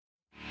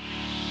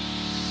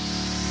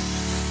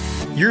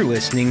You're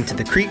listening to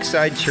the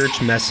Creekside Church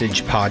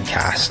Message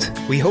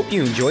Podcast. We hope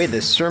you enjoy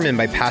this sermon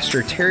by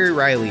Pastor Terry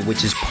Riley,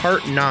 which is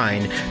part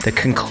 9, the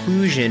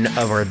conclusion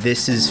of our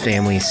This Is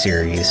Family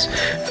series.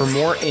 For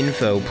more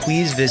info,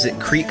 please visit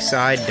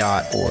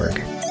creekside.org.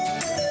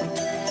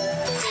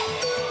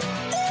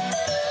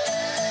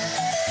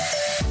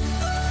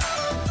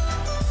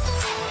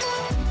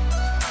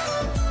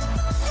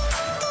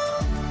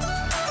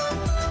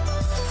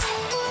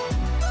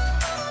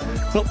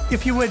 Well,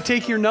 if you would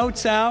take your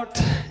notes out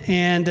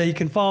and you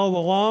can follow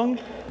along.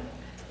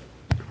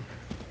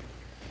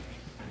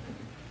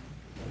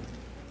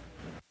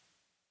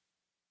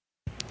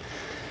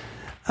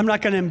 I'm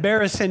not going to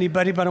embarrass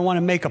anybody, but I want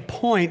to make a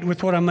point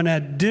with what I'm going to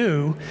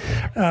do.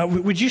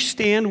 Would you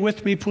stand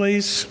with me,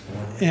 please?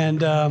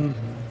 And I'm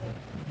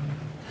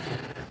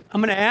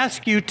going to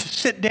ask you to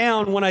sit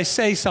down when I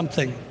say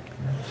something.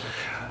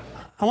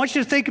 I want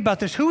you to think about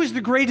this. Who is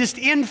the greatest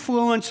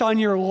influence on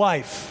your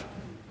life?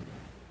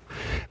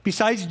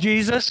 Besides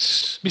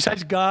Jesus,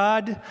 besides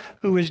God,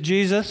 who is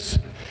Jesus,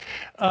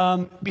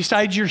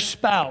 besides your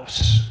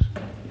spouse.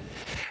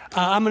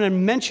 I'm going to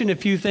mention a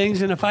few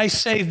things, and if I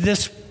say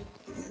this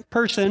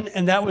person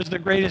and that was the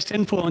greatest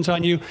influence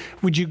on you,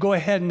 would you go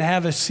ahead and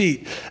have a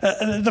seat?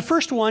 The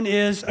first one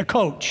is a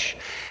coach.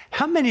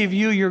 How many of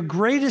you, your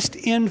greatest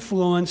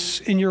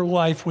influence in your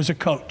life was a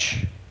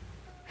coach?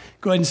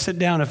 Go ahead and sit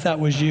down if that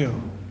was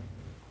you.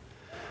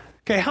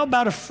 Okay, how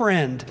about a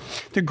friend?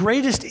 The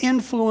greatest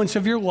influence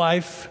of your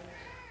life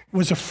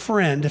was a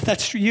friend. If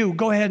that's you,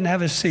 go ahead and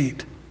have a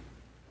seat.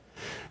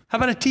 How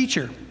about a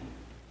teacher?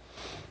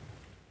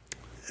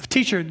 A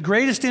teacher,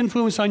 greatest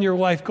influence on your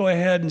life, go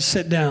ahead and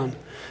sit down.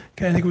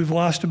 Okay, I think we've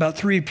lost about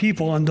 3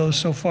 people on those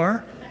so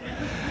far.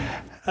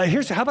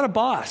 How about a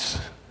boss?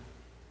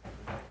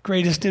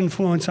 Greatest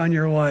influence on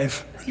your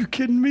life. Are you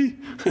kidding me?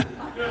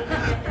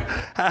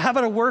 How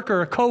about a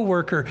worker, a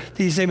co-worker?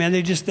 That you say, man,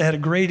 they had a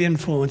great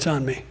influence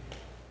on me.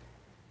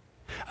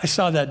 I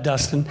saw that,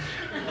 Dustin.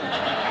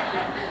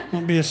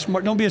 Don't be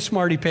a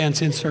smarty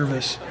pants in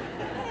service.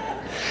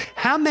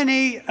 How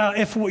many,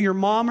 if your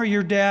mom or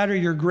your dad or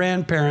your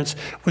grandparents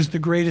was the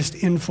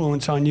greatest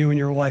influence on you in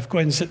your life? Go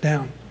ahead and sit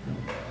down.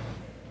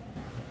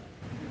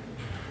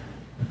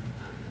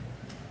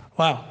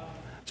 Wow,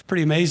 it's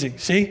pretty amazing.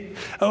 See?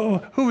 Oh,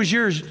 who was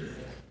yours,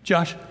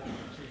 Josh?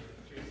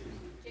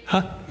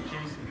 Huh?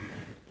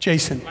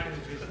 Jason. Jesus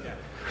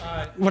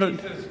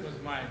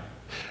was mine.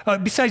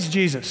 Besides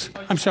Jesus.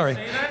 I'm sorry.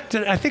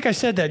 I think I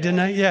said that, didn't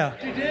I? Yeah.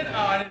 You did? Oh,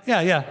 I didn't.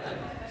 Yeah.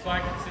 So I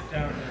can sit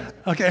down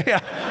now. Okay, yeah.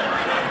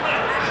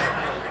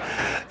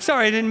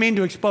 Sorry, I didn't mean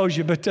to expose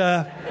you, but,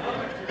 well,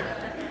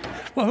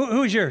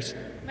 who's yours?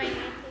 My auntie.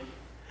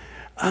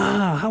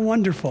 How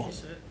wonderful.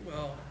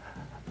 Well,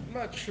 I'm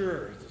not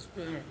sure. There's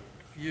been a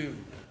few.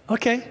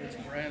 Okay. It's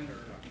friend or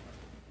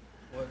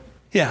what?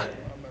 Yeah.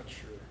 I'm not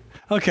sure.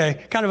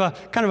 Okay, kind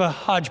of a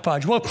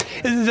hodgepodge. Well,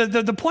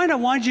 the point I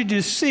want you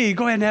to see,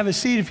 go ahead and have a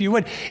seat if you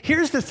would.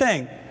 Here's the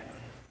thing.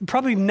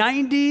 Probably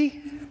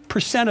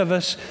 90% of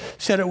us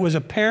said it was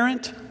a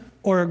parent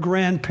or a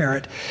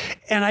grandparent.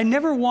 And I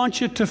never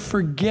want you to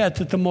forget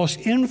that the most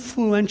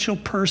influential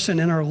person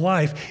in our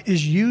life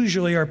is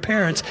usually our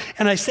parents.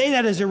 And I say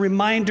that as a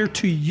reminder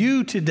to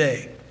you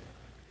today,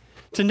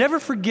 to never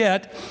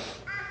forget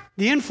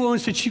the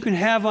influence that you can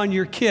have on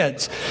your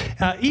kids,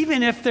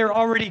 even if they're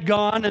already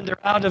gone and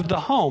they're out of the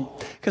home.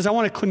 Because I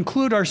want to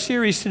conclude our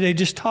series today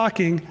just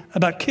talking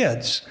about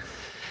kids.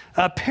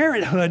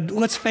 Parenthood,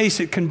 let's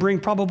face it, can bring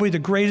probably the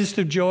greatest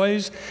of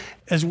joys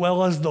as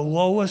well as the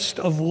lowest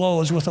of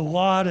lows with a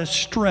lot of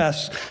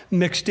stress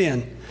mixed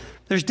in.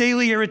 There's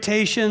daily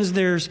irritations,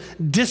 there's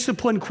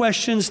discipline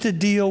questions to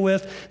deal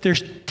with,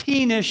 there's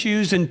teen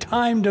issues and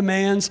time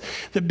demands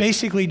that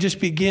basically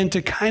just begin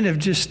to kind of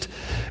just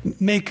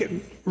make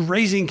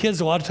raising kids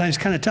a lot of times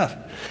kind of tough.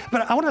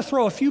 But I want to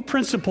throw a few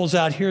principles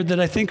out here that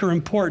I think are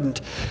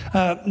important,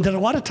 that a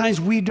lot of times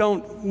we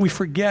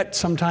forget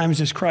sometimes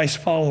as Christ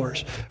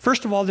followers.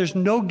 First of all, there's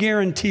no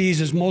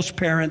guarantees as most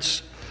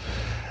parents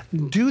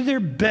do their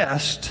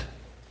best,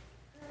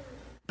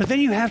 but then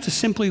you have to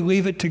simply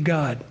leave it to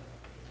God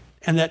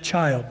and that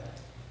child.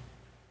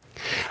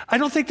 I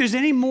don't think there's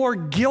any more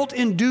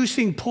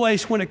guilt-inducing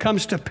place when it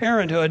comes to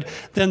parenthood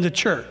than the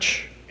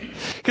church.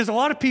 Because a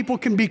lot of people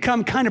can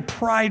become kind of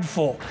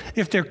prideful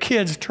if their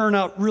kids turn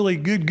out really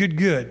good.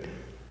 You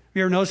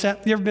ever notice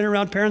that? You ever been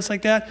around parents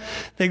like that?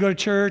 They go to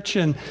church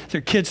and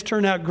their kids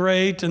turn out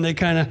great and they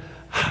kind of,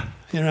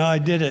 I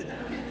did it.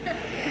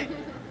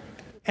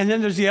 And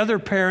then there's the other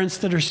parents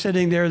that are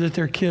sitting there that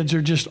their kids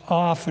are just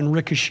off and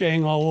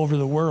ricocheting all over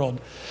the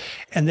world.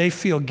 And they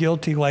feel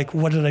guilty, like,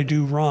 what did I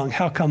do wrong?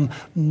 How come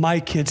my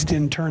kids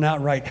didn't turn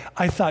out right?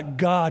 I thought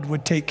God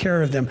would take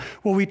care of them.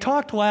 Well, we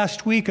talked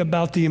last week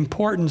about the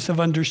importance of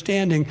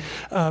understanding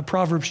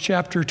Proverbs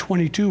chapter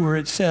 22, where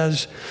it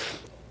says,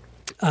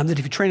 that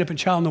if you train up a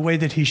child in the way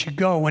that he should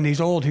go, when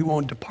he's old, he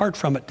won't depart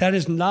from it. That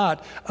is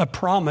not a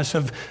promise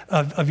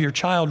of your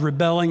child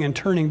rebelling and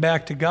turning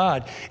back to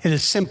God. It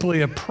is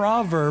simply a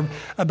proverb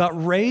about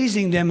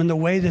raising them in the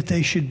way that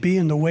they should be,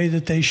 in the way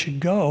that they should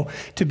go,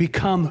 to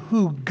become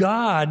who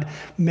God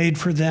made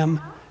for them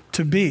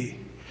to be.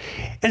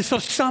 And so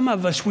some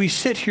of us, we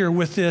sit here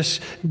with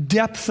this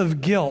depth of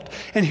guilt.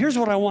 And here's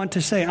what I want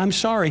to say. I'm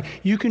sorry.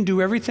 You can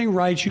do everything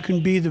right. You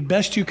can be the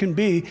best you can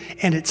be,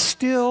 and it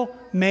still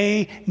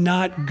may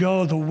not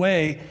go the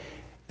way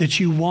that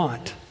you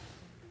want.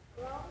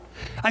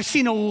 I've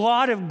seen a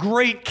lot of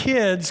great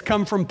kids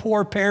come from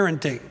poor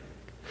parenting.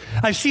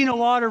 I've seen a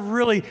lot of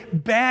really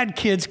bad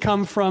kids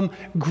come from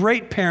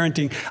great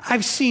parenting.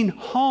 I've seen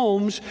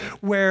homes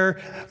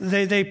where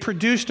they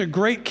produced a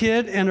great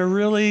kid and a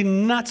really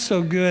not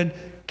so good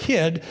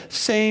kid,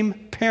 same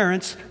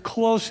parents,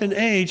 close in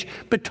age,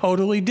 but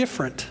totally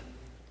different.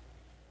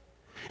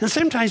 And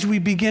sometimes we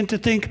begin to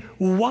think,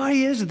 why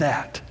is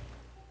that?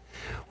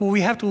 Well,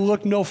 we have to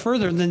look no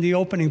further than the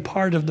opening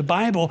part of the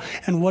Bible.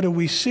 And what do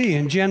we see?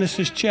 In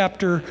Genesis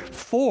chapter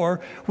 4,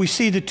 we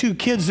see the two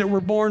kids that were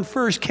born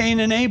first,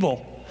 Cain and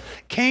Abel.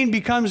 Cain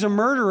becomes a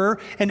murderer,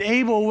 and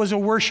Abel was a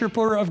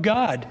worshiper of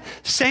God.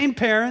 Same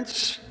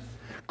parents,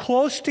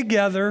 close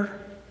together,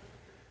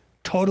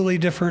 totally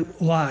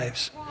different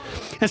lives.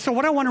 And so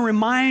what I want to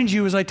remind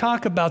you as I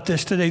talk about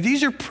this today,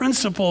 these are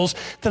principles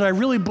that I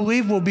really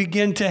believe will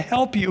begin to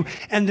help you,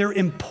 and they're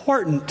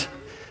important.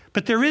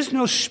 But there is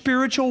no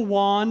spiritual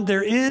wand,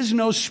 there is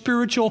no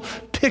spiritual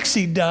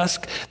pixie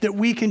dust that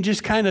we can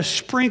just kind of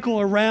sprinkle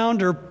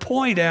around or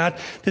point at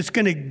that's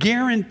going to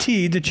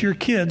guarantee that your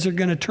kids are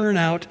going to turn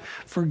out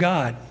for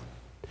God.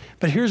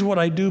 But here's what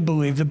I do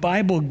believe. The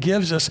Bible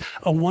gives us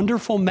a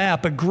wonderful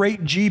map, a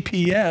great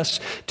GPS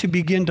to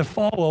begin to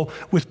follow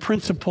with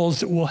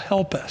principles that will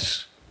help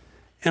us.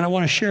 And I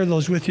want to share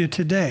those with you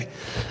today.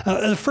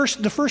 The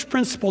first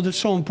principle that's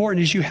so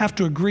important is you have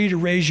to agree to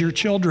raise your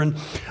children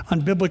on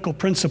biblical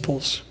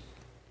principles.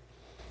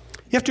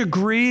 You have to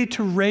agree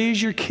to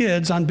raise your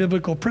kids on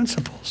biblical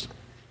principles.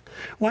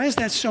 Why is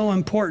that so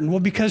important? Well,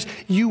 because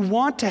you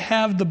want to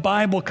have the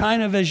Bible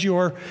kind of as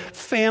your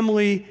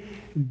family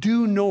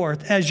due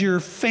north, as your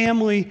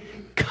family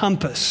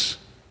compass,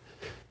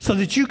 so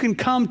that you can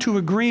come to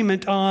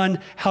agreement on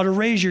how to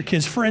raise your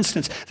kids. For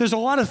instance, there's a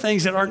lot of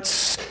things that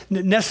aren't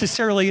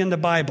necessarily in the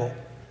Bible,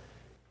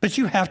 but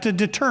you have to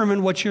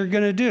determine what you're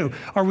going to do.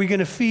 Are we going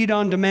to feed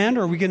on demand,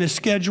 or are we going to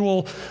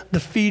schedule the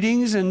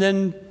feedings and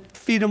then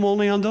feed them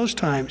only on those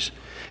times?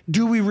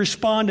 Do we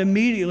respond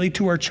immediately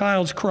to our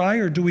child's cry,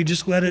 or do we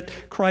just let it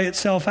cry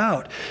itself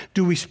out?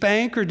 Do we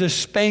spank, or does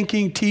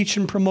spanking teach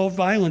and promote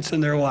violence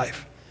in their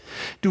life?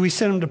 Do we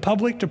send them to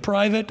public, to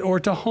private, or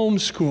to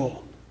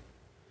homeschool?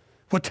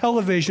 What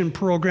television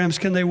programs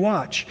can they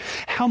watch?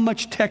 How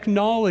much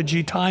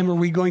technology time are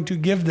we going to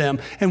give them,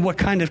 and what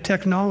kind of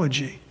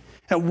technology?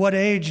 At what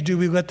age do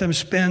we let them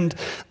spend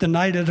the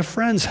night at a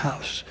friend's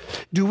house?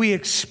 Do we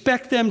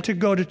expect them to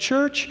go to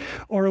church,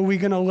 or are we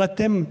going to let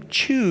them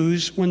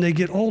choose when they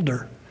get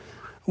older?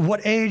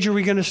 What age are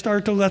we going to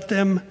start to let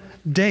them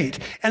date?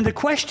 And the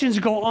questions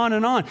go on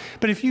and on.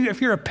 But if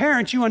you're a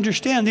parent, you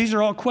understand these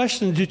are all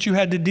questions that you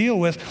had to deal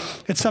with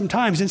at some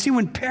times. And see,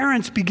 when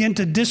parents begin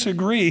to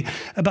disagree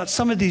about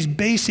some of these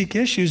basic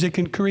issues, it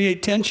can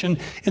create tension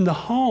in the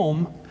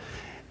home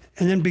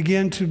and then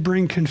begin to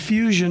bring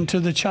confusion to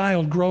the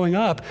child growing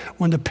up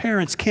when the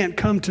parents can't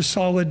come to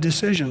solid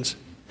decisions.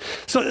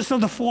 So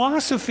the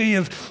philosophy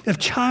of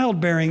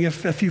childbearing,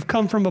 if you've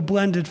come from a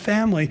blended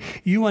family,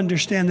 you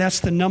understand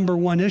that's the number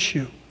one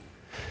issue.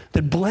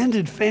 That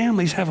blended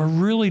families have a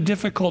really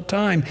difficult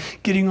time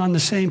getting on the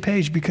same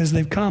page because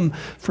they've come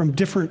from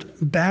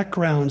different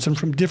backgrounds and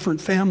from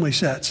different family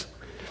sets.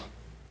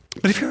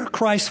 But if you're a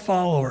Christ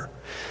follower,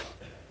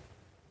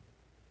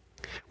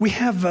 we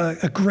have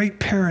a great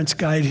parents'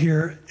 guide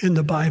here in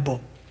the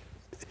Bible.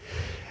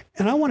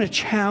 And I want to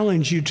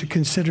challenge you to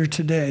consider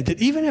today that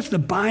even if the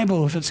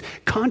Bible, if it's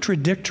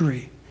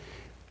contradictory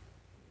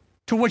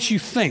to what you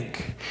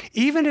think,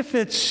 even if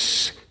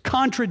it's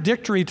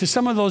contradictory to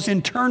some of those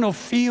internal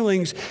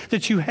feelings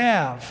that you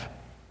have,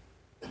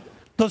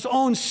 those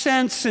own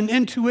sense and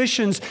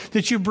intuitions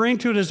that you bring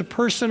to it as a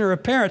person or a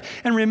parent.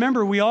 And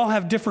remember, we all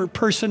have different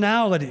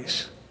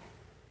personalities.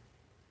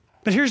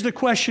 But here's the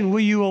question: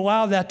 will you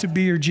allow that to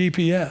be your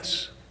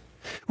GPS?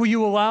 Will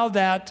you allow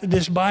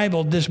this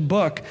Bible, this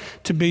book,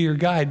 to be your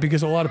guide?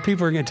 Because a lot of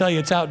people are going to tell you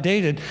it's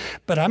outdated,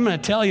 but I'm going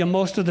to tell you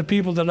most of the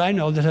people that I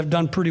know that have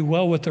done pretty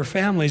well with their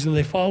families, and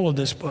they follow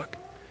this book.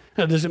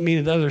 That doesn't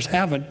mean that others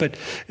haven't, but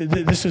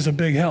this is a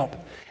big help.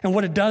 And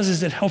what it does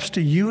is it helps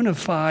to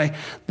unify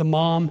the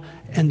mom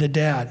and the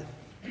dad.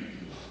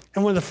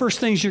 And one of the first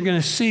things you're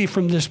going to see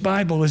from this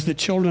Bible is that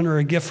children are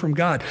a gift from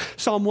God.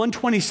 Psalm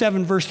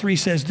 127 verse 3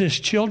 says this: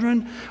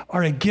 children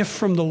are a gift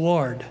from the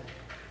Lord.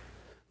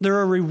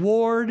 They're a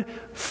reward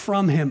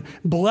from him.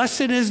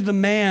 Blessed is the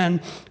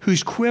man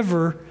whose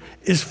quiver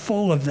is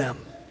full of them.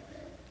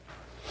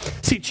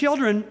 See,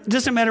 children, it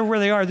doesn't matter where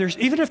they are,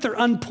 even if they're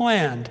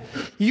unplanned,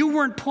 you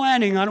weren't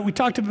planning on it. We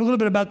talked a little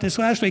bit about this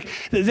last week,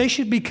 that they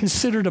should be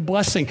considered a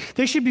blessing.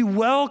 They should be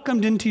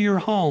welcomed into your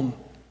home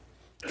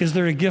because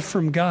they're a gift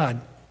from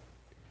God.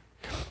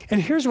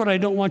 And here's what I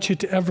don't want you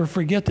to ever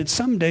forget, that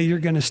someday you're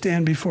going to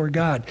stand before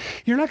God.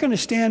 You're not going to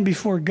stand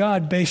before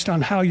God based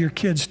on how your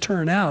kids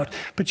turn out,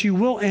 but you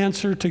will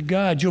answer to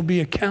God. You'll be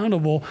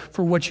accountable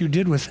for what you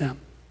did with them.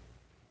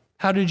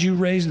 How did you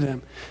raise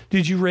them?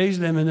 Did you raise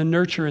them in the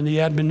nurture and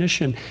the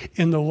admonition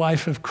in the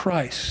life of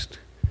Christ?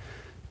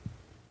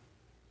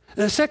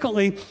 And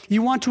secondly,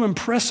 you want to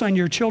impress on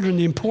your children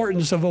the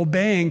importance of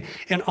obeying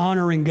and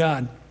honoring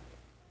God.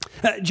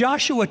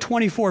 Joshua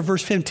 24,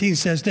 verse 15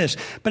 says this,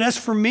 "But as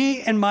for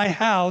me and my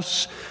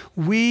house,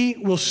 we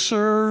will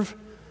serve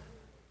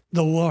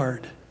the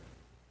Lord."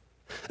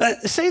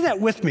 Say that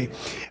with me.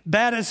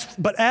 But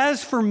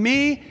as for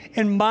me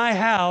and my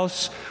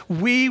house,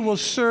 we will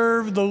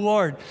serve the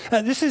Lord.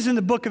 This is in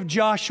the book of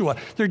Joshua.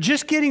 They're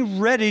just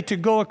getting ready to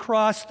go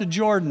across the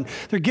Jordan.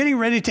 They're getting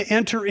ready to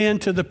enter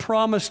into the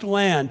promised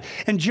land.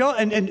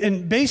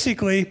 And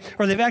basically,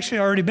 or they've actually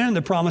already been in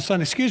the promised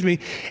land,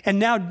 and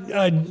now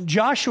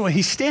Joshua,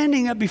 he's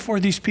standing up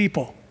before these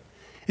people.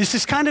 This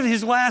is kind of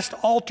his last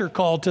altar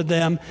call to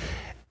them.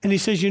 And he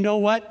says, you know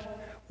what?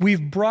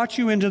 We've brought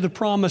you into the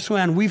promised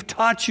land. We've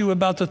taught you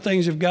about the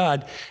things of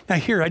God. Now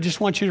here, I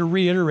just want you to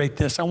reiterate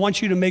this. I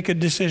want you to make a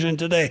decision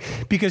today,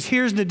 because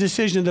here's the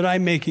decision that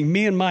I'm making.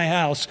 Me and my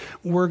house,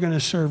 we're going to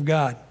serve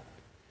God.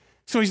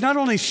 So he's not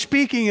only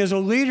speaking as a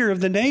leader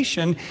of the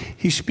nation,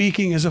 he's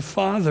speaking as a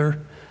father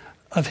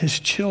of his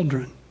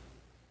children.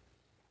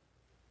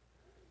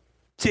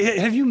 See,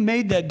 have you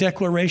made that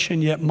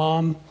declaration yet,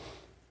 Mom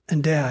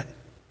and Dad?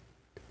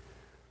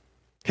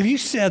 Have you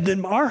said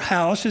that our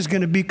house is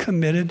going to be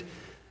committed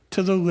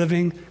to the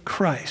living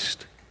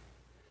Christ?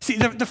 See,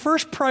 the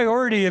first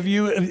priority of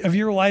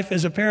your life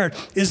as a parent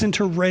isn't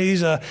to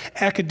raise an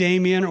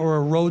academician or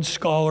a Rhodes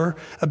Scholar,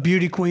 a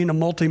beauty queen, a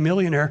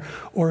multimillionaire,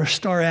 or a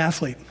star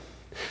athlete.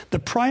 The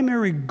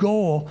primary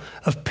goal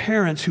of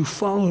parents who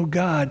follow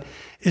God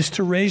is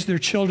to raise their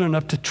children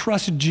up to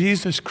trust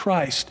Jesus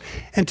Christ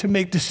and to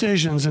make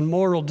decisions and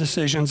moral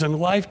decisions and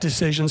life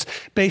decisions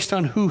based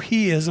on who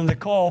He is and the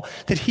call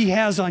that He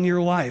has on your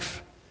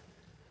life.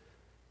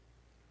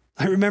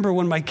 I remember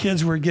when my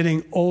kids were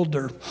getting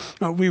older,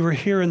 we were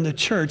here in the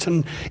church,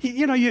 and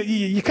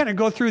you kind of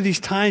go through these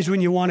times when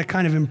you want to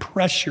kind of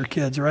impress your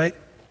kids, right?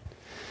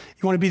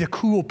 You want to be the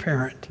cool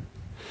parent.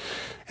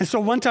 And so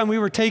one time we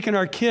were taking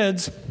our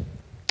kids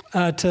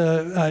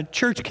to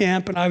church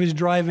camp, and I was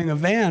driving a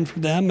van for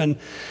them, and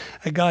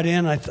I got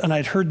in, and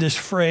I'd heard this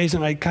phrase,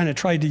 and I kind of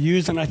tried to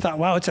use it, and I thought,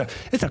 wow, it's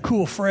a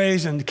cool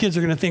phrase, and the kids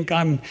are going to think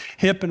I'm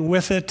hip and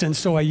with it, and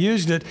so I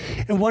used it.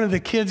 And one of the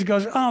kids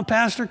goes, "Oh,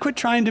 Pastor, quit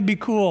trying to be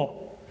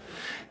cool.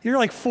 You're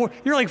like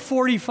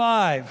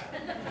 45.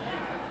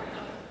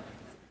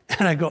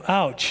 And I go,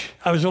 ouch.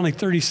 I was only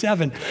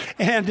 37.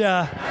 And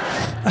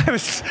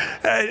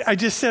I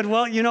just said,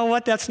 well, you know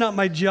what? That's not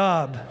my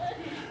job.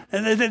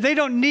 They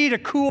don't need a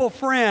cool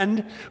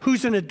friend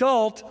who's an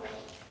adult.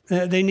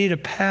 They need a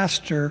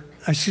pastor.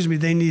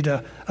 They need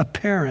a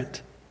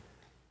parent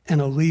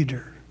and a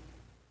leader.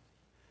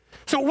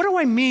 So what do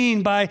I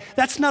mean by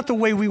that's not the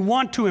way we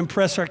want to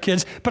impress our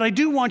kids, but I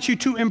do want you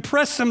to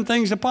impress some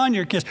things upon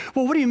your kids.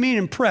 Well, what do you mean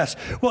impress?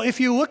 Well,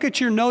 if you look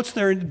at your notes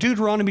there in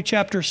Deuteronomy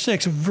chapter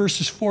 6,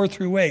 verses 4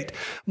 through 8,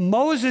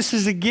 Moses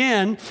is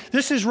again,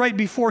 this is right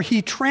before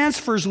he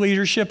transfers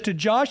leadership to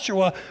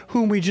Joshua,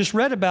 whom we just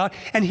read about,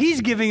 and he's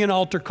giving an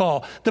altar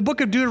call. The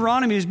book of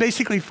Deuteronomy is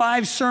basically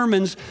 5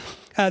 sermons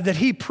that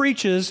he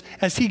preaches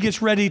as he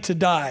gets ready to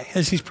die,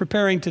 as he's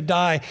preparing to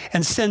die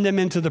and send them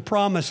into the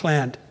promised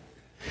land.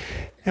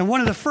 And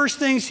one of the first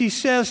things he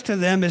says to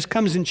them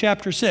comes in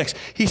chapter 6.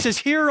 He says,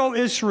 "Hear, O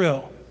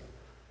Israel,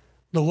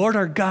 the Lord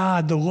our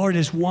God, the Lord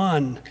is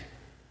one."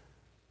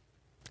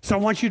 So I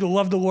want you to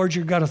love the Lord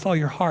your God with all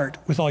your heart,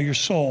 with all your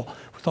soul,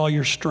 with all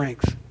your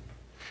strength.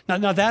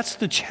 Now that's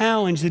the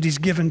challenge that he's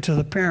given to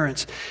the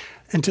parents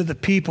and to the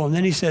people. And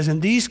then he says,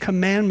 "And these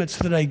commandments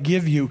that I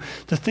give you,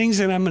 the things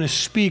that I'm going to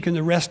speak in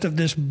the rest of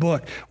this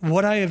book,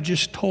 what I have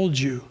just told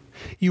you,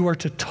 you are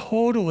to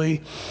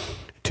totally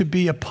to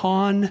be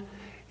upon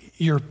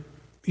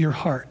your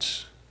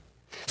hearts."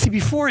 See,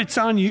 before it's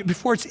on you,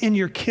 before it's in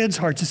your kids'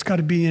 hearts, it's got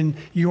to be in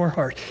your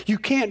heart. You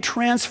can't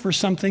transfer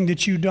something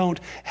that you don't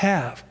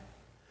have.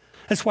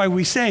 That's why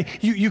we say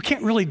you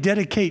can't really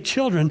dedicate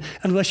children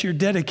unless you're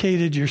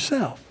dedicated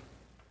yourself.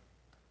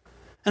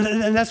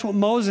 And that's what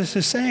Moses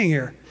is saying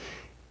here.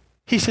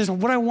 He says,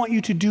 what I want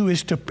you to do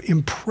is to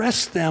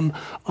impress them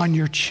on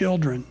your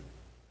children.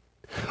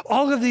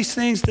 All of these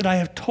things that I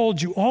have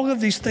told you, all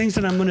of these things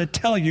that I'm going to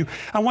tell you,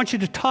 I want you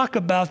to talk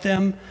about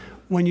them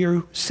when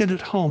you sit at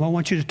home. I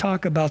want you to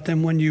talk about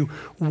them when you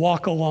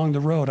walk along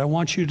the road. I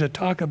want you to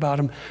talk about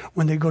them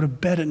when they go to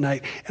bed at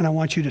night. And I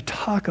want you to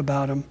talk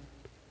about them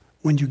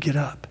when you get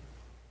up.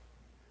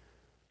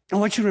 I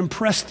want you to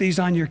impress these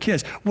on your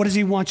kids. What does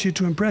he want you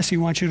to impress? He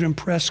wants you to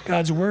impress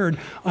God's word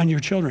on your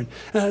children.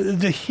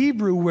 The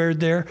Hebrew word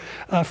there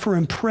for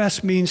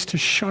impress means to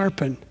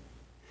sharpen.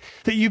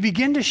 That you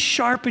begin to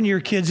sharpen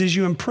your kids as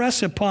you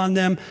impress upon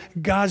them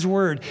God's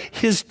word,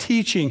 his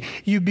teaching.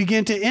 You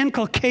begin to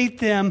inculcate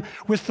them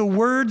with the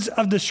words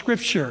of the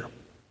scripture.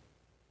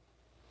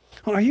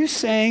 Are you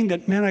saying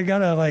that, man, I got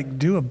to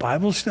do a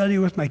Bible study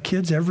with my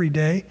kids every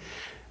day?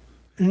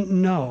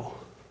 No.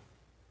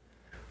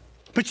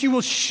 But you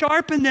will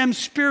sharpen them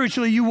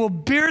spiritually. You will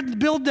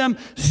build them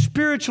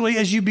spiritually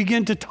as you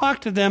begin to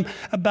talk to them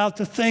about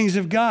the things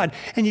of God.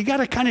 And you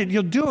got to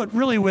you'll do it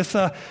really with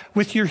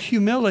your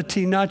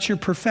humility, not your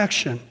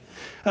perfection.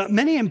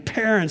 Many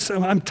parents,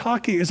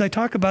 as I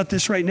talk about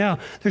this right now,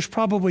 there's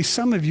probably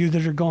some of you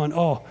that are going,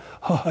 oh,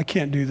 I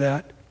can't do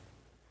that.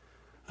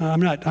 I'm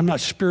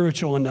not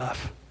spiritual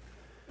enough.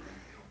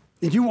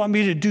 And you want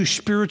me to do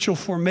spiritual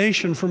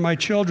formation for my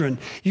children.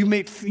 You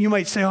might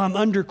say, I'm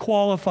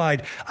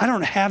underqualified. I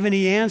don't have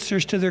any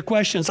answers to their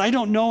questions. I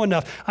don't know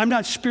enough. I'm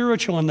not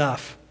spiritual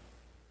enough.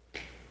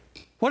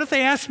 What if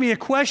they ask me a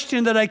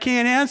question that I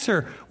can't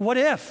answer? What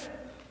if?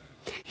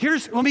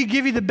 Let me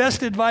give you the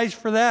best advice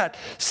for that.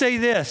 Say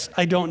this,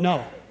 I don't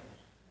know.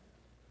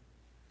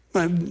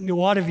 A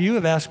lot of you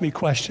have asked me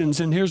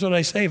questions, and here's what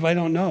I say if I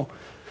don't know.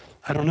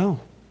 I don't know.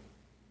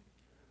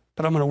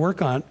 But I'm going to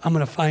work on it. I'm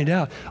going to find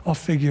out. I'll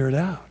figure it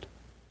out.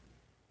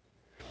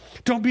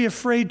 Don't be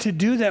afraid to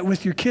do that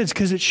with your kids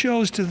because it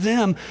shows to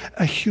them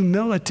a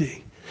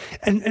humility.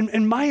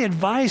 And my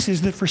advice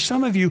is that for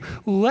some of you,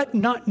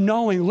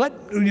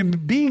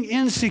 being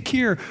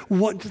insecure,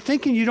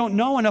 thinking you don't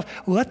know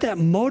enough, let that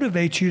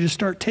motivate you to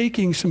start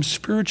taking some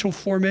spiritual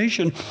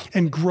formation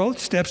and growth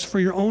steps for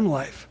your own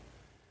life.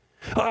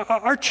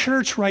 Our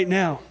church right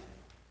now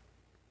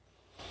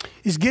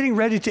is getting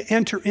ready to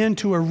enter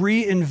into a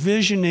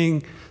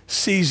re-envisioning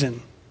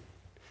season.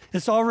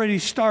 It's already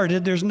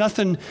started. There's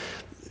nothing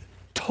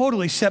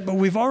totally set, but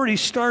we've already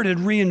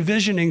started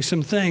re-envisioning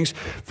some things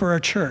for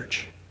our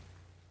church.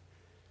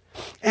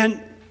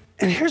 And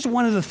here's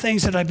one of the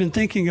things that I've been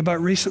thinking about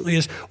recently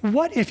is,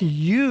 what if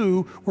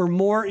you were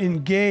more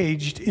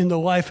engaged in the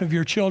life of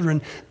your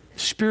children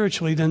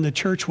spiritually than the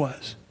church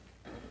was?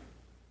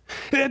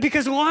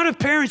 Because a lot of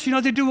parents,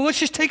 they do, well, let's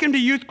just take them to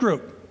youth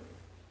group.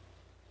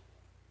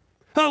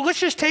 Oh, let's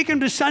just take them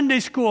to Sunday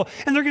school,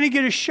 and they're going to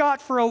get a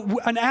shot for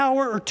an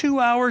hour or 2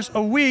 hours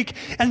a week,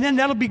 and then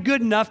that'll be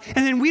good enough,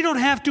 and then we don't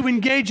have to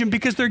engage them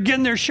because they're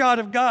getting their shot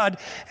of God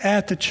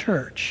at the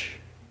church.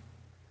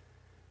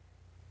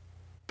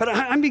 But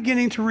I'm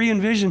beginning to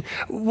re-envision,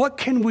 what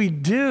can we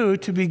do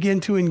to begin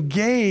to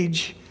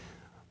engage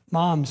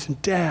moms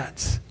and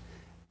dads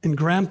and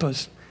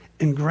grandpas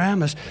and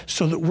grandmas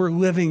so that we're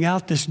living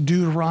out this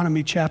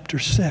Deuteronomy chapter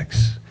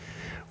 6,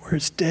 where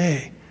it's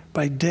day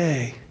by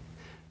day,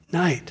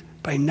 night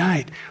by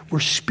night, we're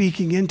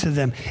speaking into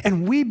them.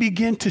 And we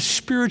begin to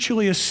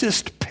spiritually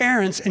assist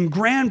parents and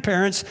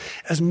grandparents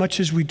as much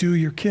as we do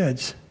your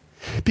kids.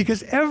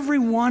 Because every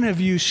one of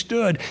you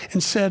stood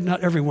and said,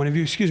 not every one of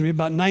you,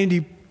 about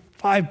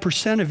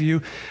 95% of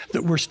you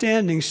that were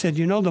standing said,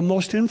 the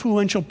most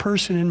influential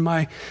person in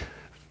my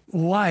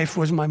life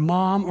was my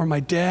mom or my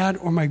dad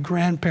or my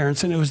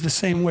grandparents, and it was the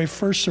same way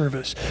first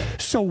service.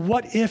 So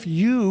what if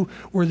you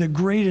were the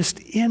greatest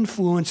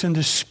influence in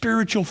the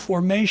spiritual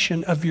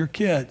formation of your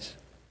kids?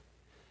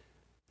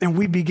 And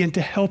we begin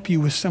to help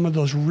you with some of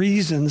those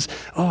reasons.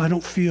 Oh, I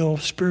don't feel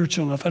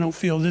spiritual enough. I don't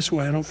feel this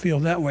way. I don't feel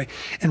that way.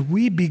 And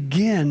we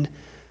begin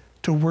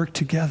to work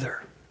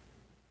together.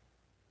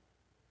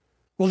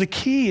 Well, the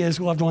key is,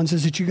 loved ones,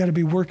 is that you got to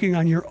be working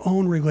on your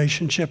own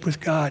relationship with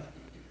God.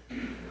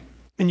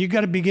 And you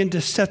got to begin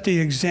to set the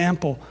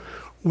example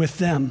with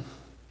them.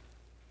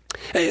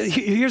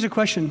 Here's a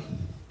question.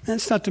 And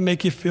it's not to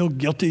make you feel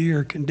guilty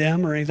or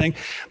condemn or anything,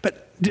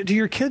 but do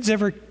your kids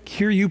ever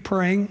hear you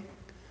praying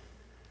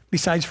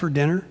besides for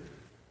dinner?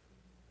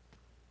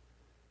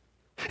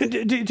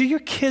 Do your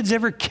kids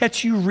ever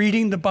catch you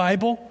reading the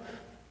Bible?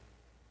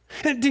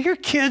 And do your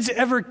kids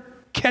ever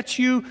catch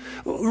you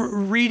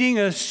reading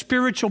a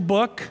spiritual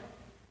book?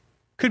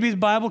 Could be the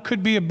Bible,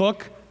 could be a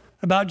book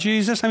about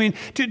Jesus. I mean,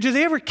 do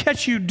they ever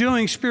catch you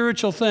doing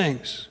spiritual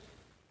things?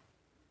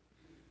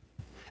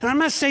 And I'm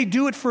not saying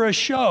do it for a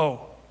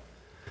show,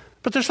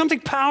 but there's something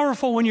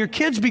powerful when your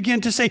kids begin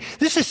to say,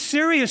 this is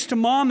serious to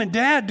mom and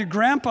dad, to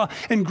grandpa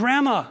and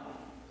grandma.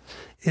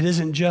 It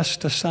isn't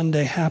just a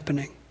Sunday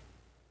happening.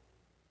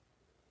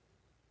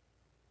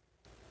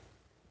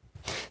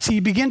 So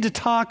you begin to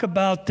talk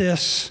about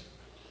this.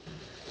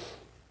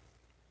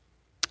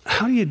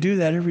 How do you do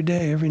that every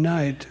day, every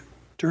night,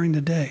 during the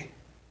day?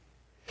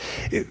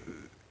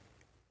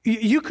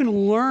 You can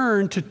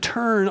learn to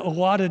turn a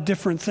lot of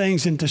different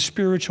things into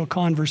spiritual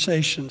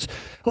conversations.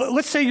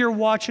 Let's say you're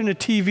watching a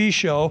TV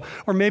show,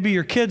 or maybe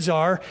your kids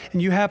are,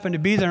 and you happen to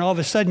be there, and all of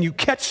a sudden you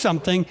catch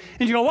something,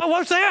 and you go,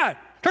 what's that?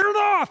 Turn it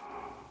off.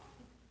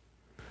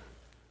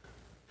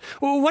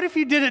 Well, what if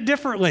you did it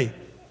differently?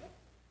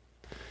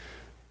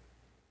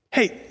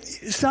 Hey,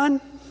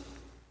 son,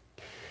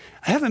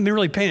 I haven't been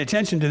really paying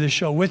attention to this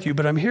show with you,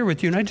 but I'm here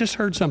with you, and I just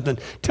heard something.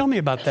 Tell me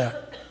about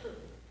that.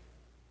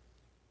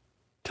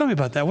 Tell me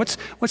about that. What's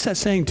that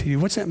saying to you?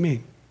 What's that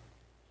mean?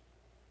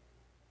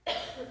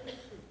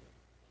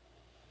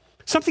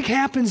 Something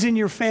happens in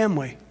your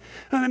family.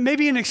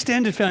 Maybe an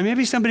extended family.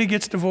 Maybe somebody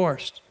gets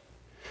divorced.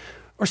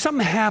 Or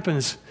something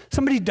happens.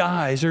 Somebody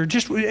dies, or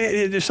just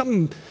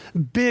something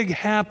big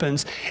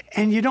happens,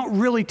 and you don't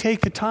really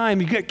take the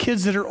time. You get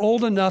kids that are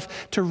old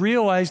enough to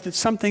realize that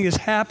something has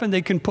happened.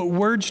 They can put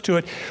words to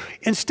it.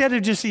 Instead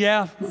of just,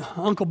 yeah,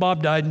 Uncle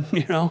Bob died,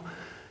 you know.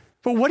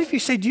 But what if you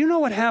say, do you know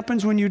what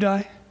happens when you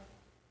die?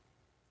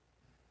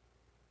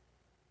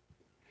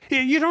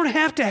 You don't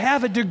have to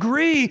have a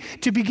degree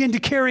to begin to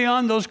carry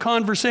on those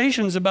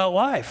conversations about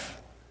life.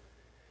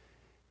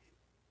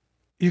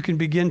 You can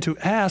begin to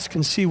ask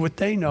and see what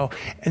they know.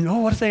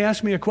 And what if they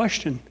ask me a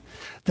question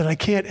that I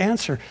can't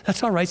answer?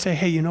 That's all right. Say,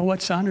 hey, you know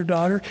what, son or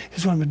daughter?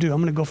 Here's what I'm going to do.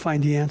 I'm going to go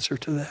find the answer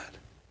to that.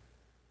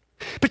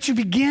 But you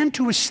begin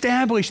to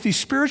establish these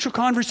spiritual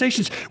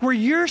conversations where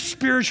your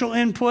spiritual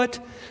input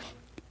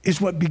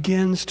is what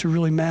begins to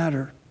really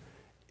matter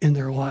in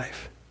their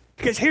life.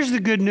 Because here's the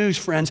good news,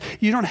 friends.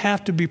 You don't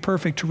have to be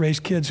perfect to raise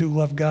kids who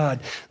love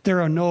God.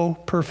 There are no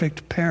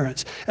perfect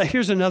parents.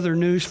 Here's another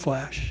news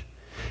flash.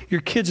 Your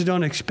kids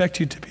don't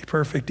expect you to be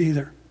perfect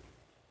either.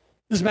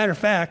 As a matter of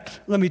fact,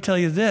 let me tell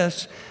you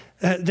this,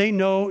 they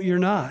know you're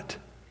not.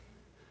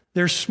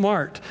 They're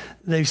smart.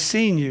 They've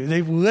seen you.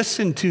 They've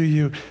listened to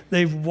you.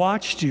 They've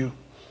watched you.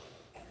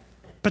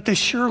 But they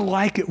sure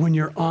like it when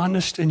you're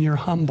honest and you're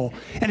humble.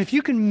 And if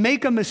you can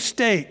make a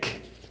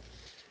mistake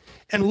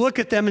and look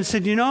at them and say,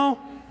 you know,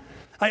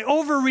 I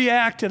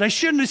overreacted. I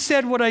shouldn't have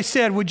said what I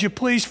said. Would you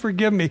please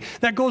forgive me?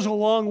 That goes a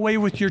long way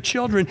with your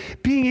children,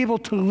 being able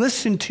to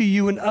listen to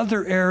you in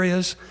other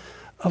areas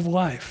of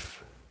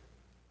life.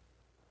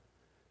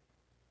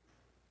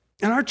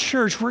 In our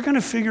church, we're going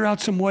to figure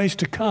out some ways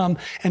to come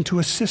and to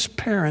assist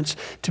parents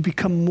to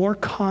become more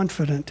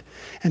confident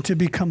and to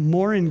become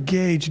more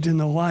engaged in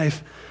the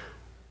life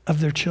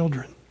of their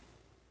children.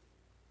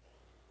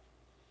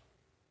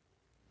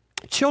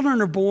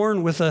 Children are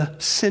born with a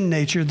sin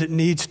nature that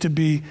needs to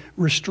be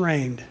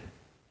restrained.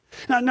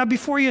 Now,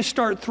 before you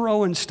start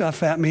throwing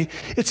stuff at me,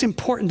 it's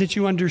important that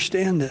you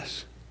understand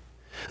this.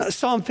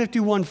 Psalm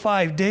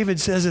 51:5, David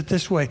says it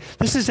this way.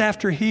 This is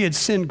after he had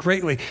sinned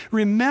greatly.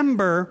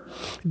 Remember,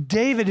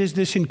 David is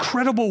this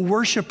incredible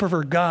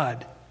worshiper of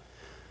God.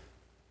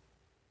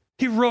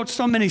 He wrote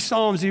so many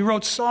psalms, he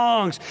wrote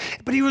songs,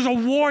 but he was a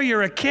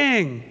warrior, a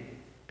king.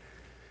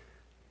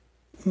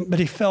 But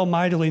he fell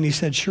mightily and he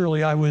said,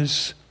 surely I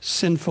was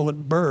sinful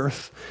at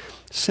birth,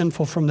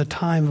 sinful from the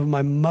time of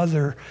my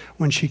mother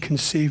when she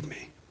conceived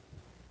me.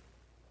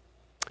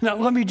 Now,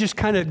 let me just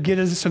kind of get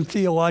into some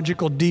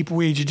theological deep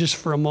weeds just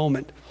for a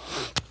moment.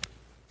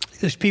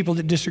 There's people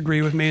that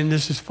disagree with me, and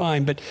this is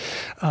fine, but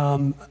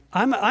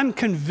I'm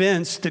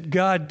convinced that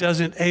God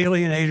doesn't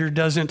alienate or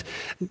doesn't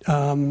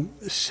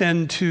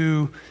send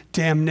to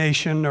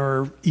damnation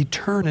or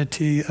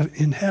eternity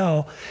in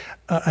hell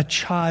a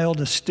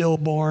child, a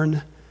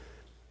stillborn,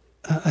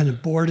 an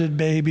aborted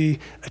baby,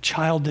 a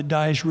child that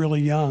dies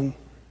really young.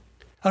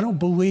 I don't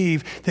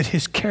believe that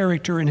his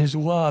character and his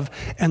love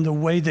and the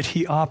way that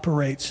he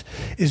operates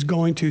is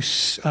going to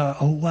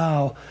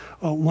allow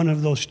one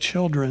of those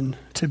children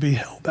to be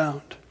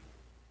hellbound.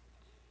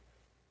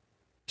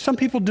 Some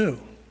people do.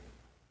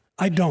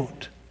 I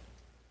don't.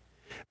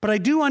 But I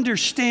do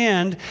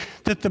understand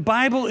that the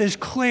Bible is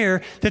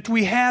clear that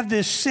we have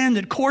this sin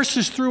that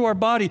courses through our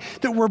body,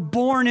 that we're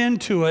born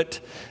into it,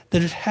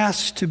 that it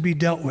has to be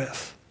dealt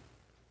with.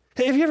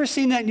 Have you ever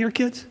seen that in your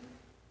kids?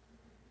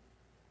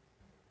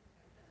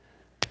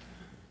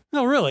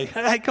 No, really.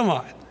 Hey, come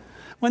on.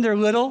 When they're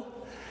little,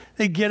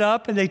 they get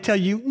up and they tell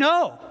you,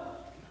 no.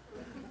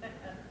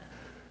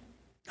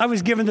 I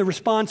was given the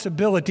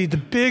responsibility, the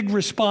big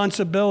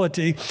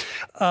responsibility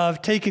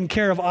of taking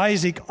care of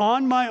Isaac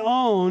on my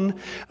own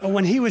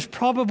when he was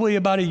probably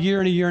about a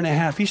year and a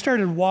half. He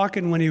started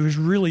walking when he was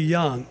really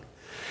young.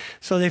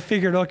 So they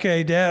figured,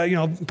 okay,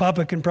 Dad,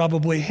 Papa can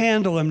probably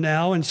handle him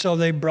now. And so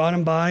they brought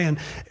him by and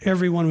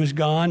everyone was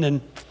gone.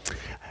 And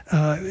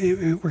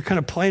we're kind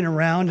of playing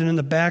around. And in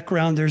the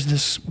background, there's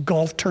this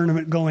golf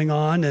tournament going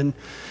on. And,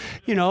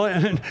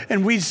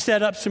 and we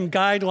set up some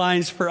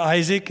guidelines for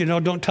Isaac.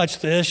 Don't touch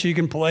this. You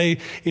can play,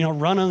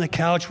 run on the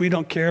couch. We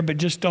don't care, but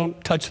just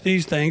don't touch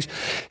these things.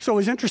 So it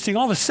was interesting.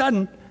 All of a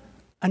sudden,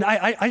 and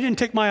I didn't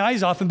take my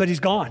eyes off him, but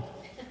he's gone.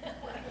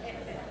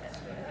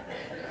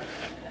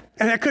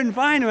 And I couldn't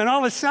find him. And all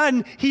of a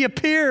sudden, he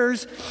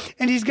appears,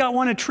 and he's got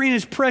one of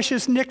Trina's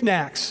precious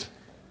knickknacks.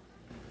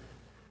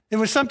 It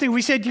was something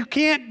we said,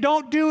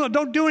 don't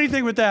do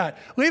anything with that.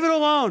 Leave it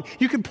alone.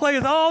 You can play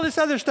with all this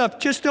other stuff.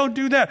 Just don't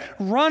do that.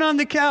 Run on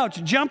the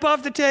couch. Jump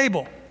off the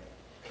table.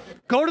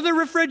 Go to the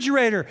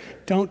refrigerator.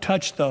 Don't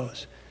touch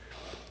those.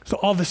 So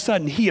all of a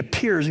sudden, he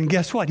appears, and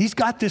guess what? He's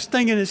got this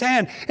thing in his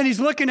hand, and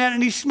he's looking at it,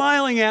 and he's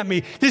smiling at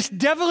me. This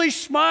devilish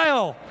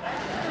smile.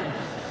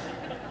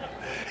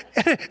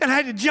 And I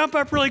had to jump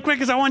up really quick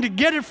because I wanted to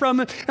get it from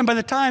him. And by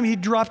the time he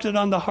dropped it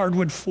on the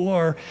hardwood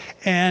floor,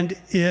 and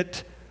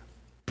it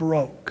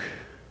broke.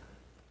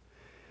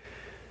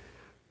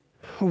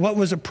 What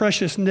was a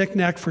precious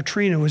knickknack for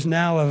Trina was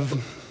now a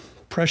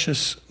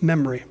precious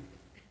memory.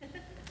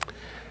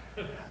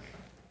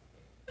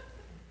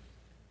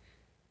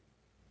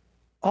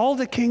 All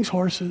the king's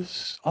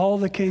horses, all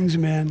the king's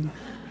men,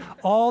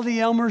 all the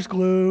Elmer's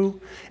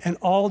glue, and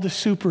all the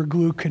super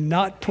glue could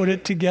not put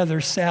it together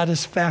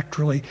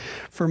satisfactorily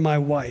for my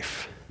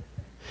wife.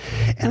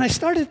 And I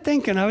started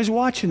thinking, I was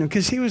watching him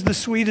because he was the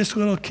sweetest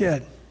little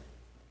kid.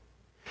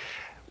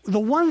 The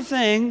one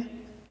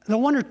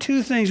or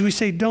two things we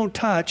say don't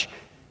touch,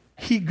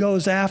 he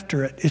goes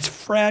after it. It's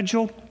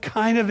fragile,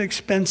 kind of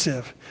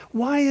expensive.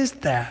 Why is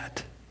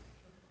that?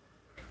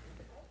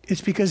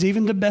 It's because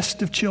even the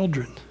best of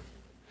children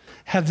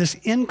have this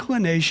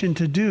inclination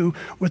to do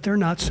what they're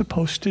not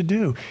supposed to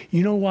do.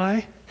 You know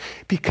why?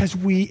 Because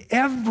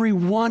every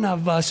one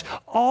of us,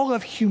 all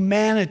of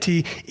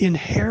humanity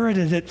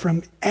inherited it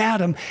from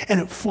Adam, and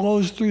it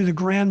flows through the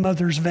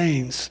grandmother's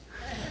veins.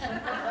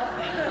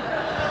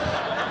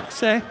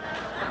 Say,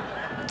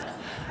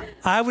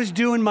 I was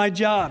doing my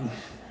job.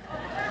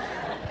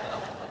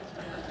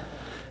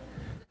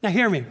 Now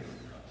hear me.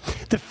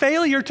 The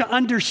failure to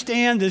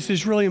understand this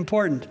is really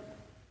important.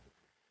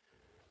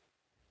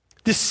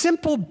 This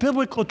simple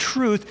biblical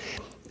truth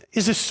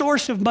is a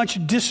source of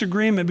much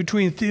disagreement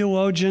between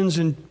theologians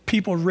and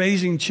people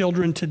raising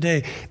children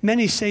today.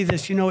 Many say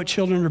this, you know what,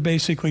 children are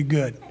basically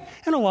good.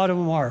 And a lot of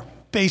them are,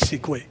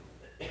 basically.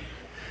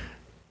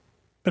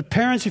 But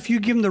parents, if you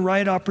give them the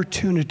right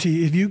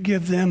opportunity, if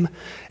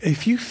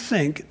you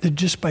think that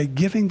just by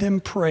giving them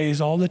praise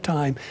all the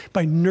time,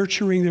 by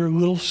nurturing their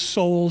little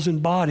souls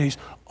and bodies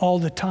all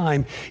the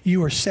time,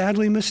 you are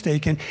sadly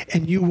mistaken,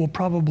 and you will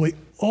probably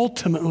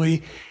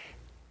ultimately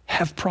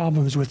have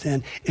problems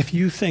within if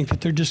you think that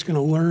they're just going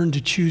to learn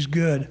to choose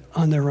good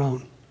on their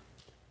own.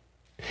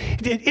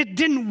 It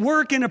didn't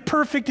work in a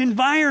perfect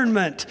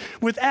environment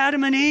with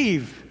Adam and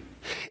Eve.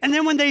 And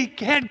then when they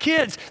had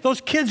kids,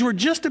 those kids were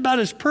just about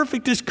as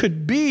perfect as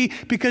could be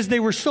because they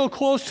were so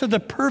close to the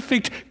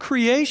perfect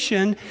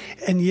creation,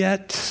 and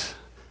yet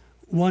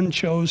one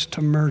chose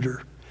to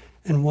murder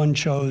and one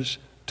chose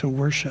to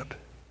worship.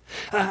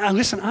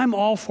 Listen, I'm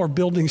all for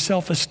building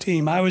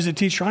self-esteem. I was a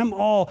teacher. I'm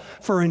all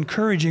for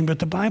encouraging, but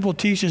the Bible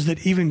teaches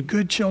that even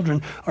good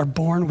children are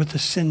born with a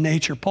sin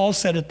nature. Paul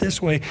said it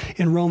this way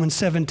in Romans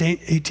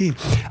 17:18.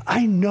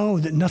 I know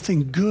that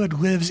nothing good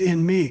lives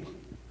in me.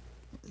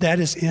 That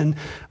is in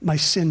my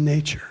sin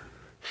nature.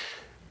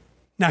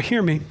 Now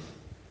hear me.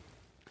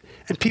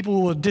 And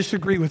people will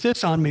disagree with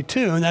this on me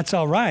too, and that's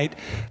all right,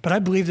 but I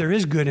believe there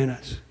is good in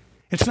us.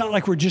 It's not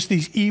like we're just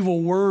these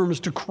evil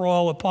worms to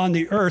crawl upon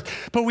the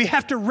earth, but we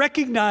have to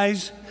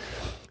recognize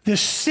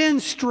this sin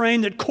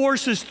strain that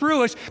courses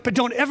through us, but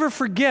don't ever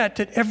forget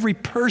that every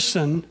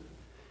person,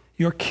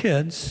 your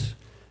kids,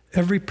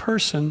 every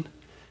person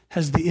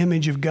has the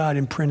image of God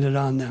imprinted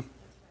on them.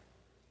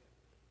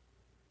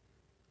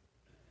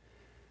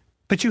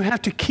 But you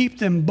have to keep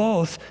them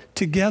both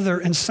together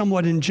and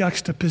somewhat in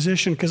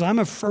juxtaposition, because I'm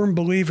a firm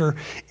believer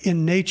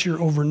in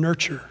nature over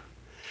nurture.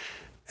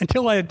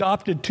 Until I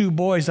adopted two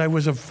boys, I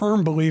was a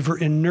firm believer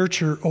in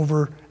nurture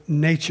over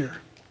nature.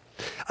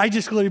 I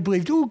just really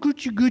believed, oh,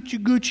 Gucci, Gucci,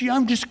 Gucci,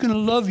 I'm just going to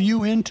love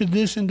you into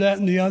this and that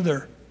and the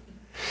other.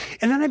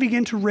 And then I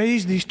began to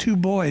raise these two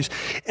boys.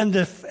 And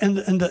the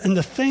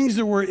things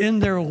that were in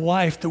their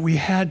life that we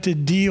had to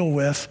deal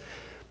with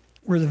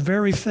were the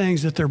very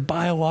things that their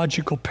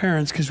biological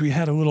parents, because we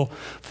had a little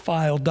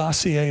file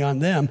dossier on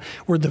them,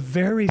 were the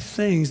very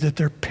things that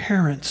their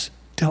parents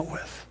dealt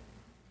with.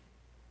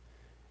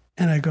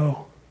 And I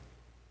go,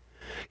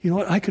 you know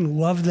what, I can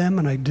love them,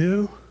 and I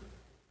do,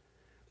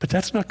 but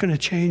that's not going to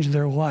change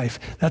their life.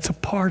 That's a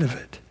part of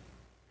it.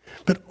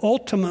 But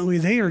ultimately,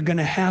 they are going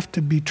to have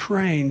to be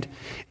trained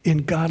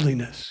in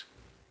godliness.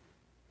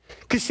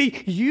 Because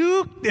see,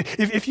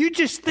 if you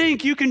just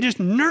think you can just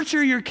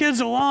nurture your kids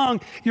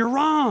along, you're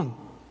wrong.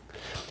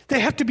 They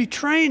have to be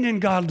trained in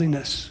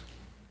godliness.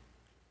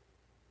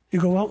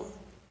 You go, well,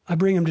 I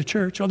bring them to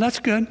church. Oh, that's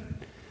good.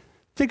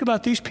 Think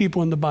about these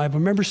people in the Bible.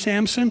 Remember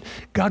Samson?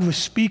 God was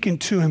speaking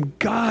to him.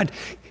 God,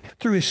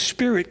 through his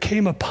Spirit,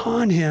 came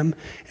upon him.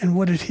 And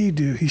what did he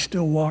do? He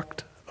still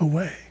walked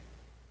away.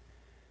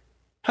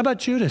 How about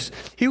Judas?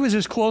 He was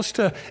as close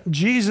to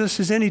Jesus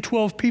as any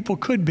 12 people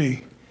could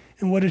be.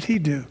 And what did he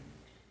do?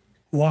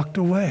 Walked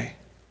away.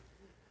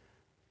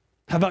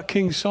 How about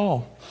King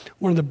Saul?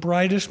 One of the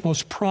brightest,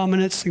 most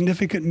prominent,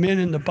 significant men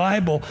in the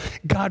Bible.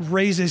 God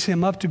raises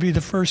him up to be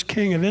the first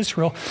king of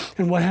Israel.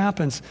 And what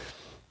happens?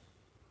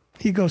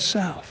 He goes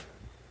south.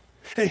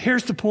 And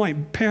here's the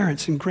point,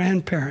 parents and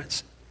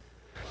grandparents.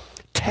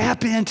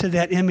 Tap into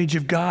that image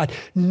of God.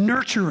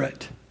 Nurture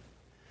it.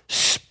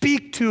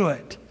 Speak to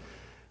it.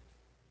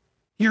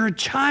 Your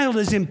child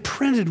is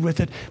imprinted with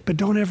it, but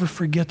don't ever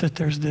forget that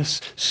there's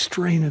this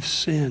strain of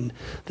sin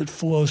that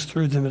flows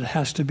through them that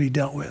has to be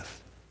dealt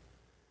with.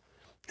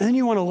 And then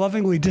you want to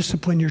lovingly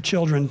discipline your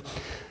children.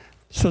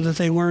 so that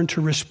they learn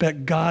to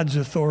respect God's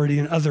authority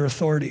and other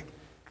authority.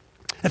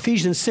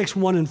 Ephesians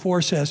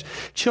 6:1-4 says,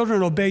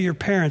 "Children, obey your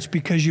parents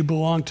because you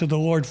belong to the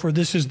Lord, for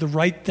this is the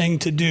right thing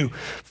to do.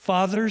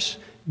 Fathers,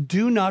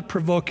 do not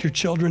provoke your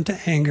children to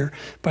anger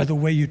by the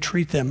way you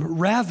treat them.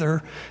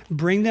 Rather,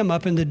 bring them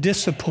up in the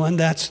discipline."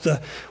 That's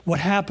what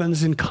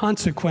happens in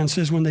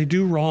consequences when they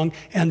do wrong.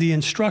 And the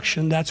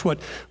instruction, that's what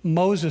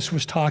Moses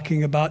was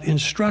talking about.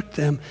 Instruct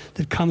them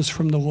that comes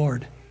from the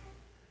Lord.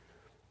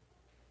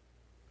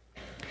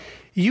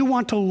 You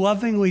want to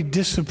lovingly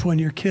discipline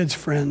your kids,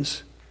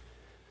 friends,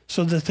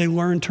 so that they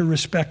learn to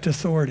respect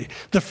authority.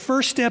 The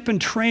first step in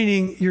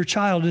training your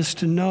child is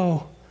to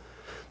know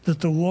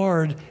that the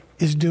Lord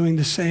is doing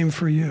the same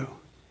for you.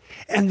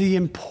 And the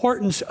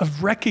importance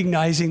of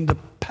recognizing the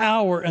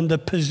power and the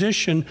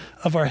position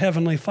of our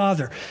Heavenly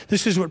Father.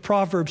 This is what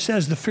Proverbs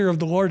says, the fear of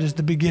the Lord is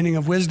the beginning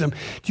of wisdom.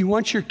 Do you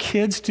want your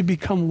kids to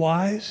become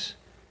wise?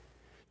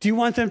 Do you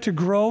want them to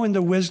grow in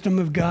the wisdom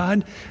of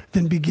God?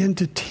 Then begin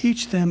to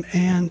teach them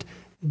and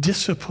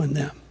discipline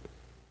them.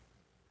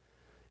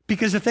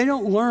 Because if they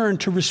don't learn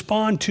to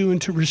respond to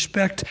and to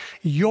respect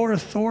your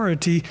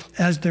authority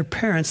as their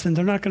parents, then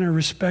they're not going to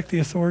respect the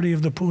authority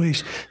of the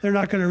police. They're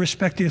not going to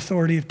respect the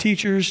authority of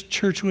teachers,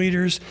 church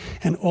leaders,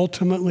 and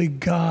ultimately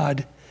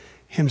God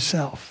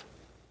Himself.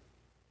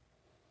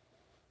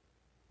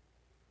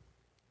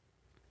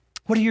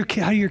 How do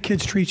your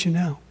kids treat you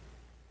now?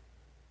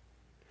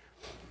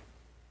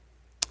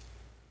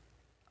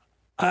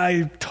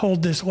 I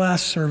told this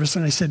last service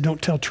and I said, don't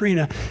tell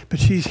Trina, but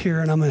she's here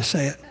and I'm going to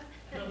say it.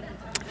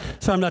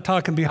 So I'm not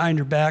talking behind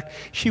her back.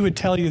 She would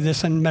tell you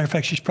this, and matter of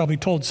fact, she's probably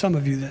told some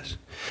of you this.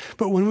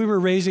 But when we were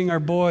raising our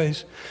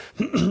boys,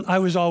 I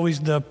was always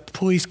the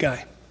police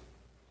guy.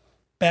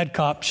 Bad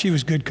cop, she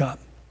was good cop.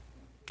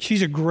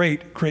 She's a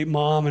great, great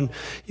mom. And,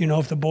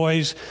 if the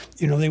boys,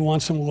 they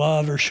want some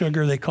love or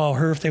sugar, they call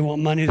her. If they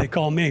want money, they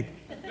call me.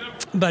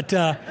 But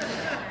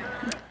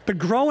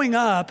growing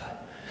up,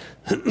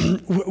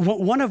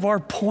 one of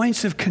our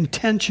points of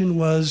contention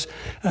was,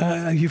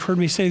 you've heard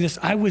me say this,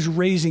 I was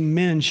raising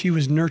men, she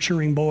was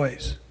nurturing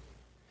boys.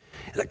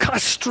 And it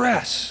caused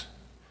stress.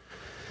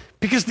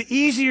 Because the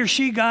easier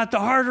she got, the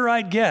harder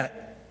I'd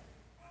get.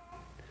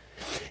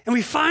 And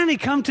we finally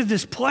come to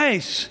this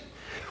place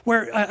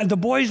where the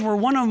boys were,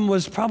 one of them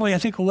was probably, I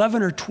think,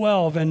 11 or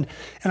 12. And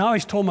I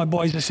always told my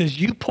boys, I says,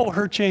 you pull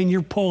her chain,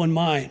 you're pulling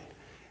mine.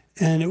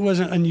 And it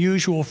wasn't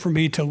unusual for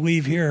me to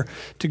leave here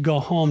to go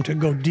home to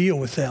go deal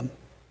with them.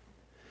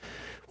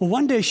 Well,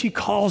 one day she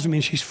calls me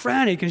and she's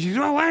frantic and she says,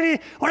 well, why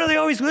do they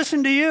always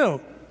listen to you?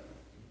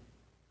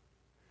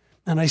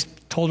 And I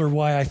told her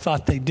why I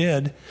thought they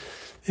did.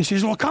 And she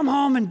says, well, come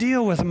home and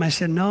deal with them. I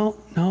said,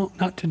 no,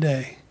 not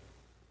today.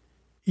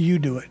 You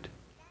do it.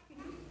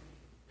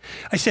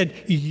 I said,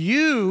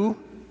 you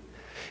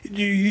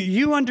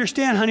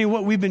understand, honey,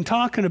 what we've been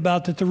talking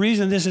about, that the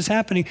reason this is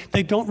happening,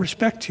 they don't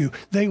respect you.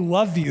 They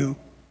love you,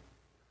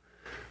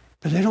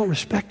 but they don't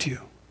respect you.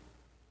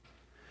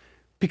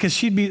 Because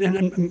she'd be,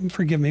 and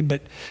forgive me,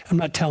 but I'm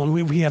not telling,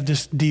 we have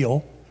this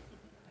deal.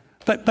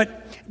 But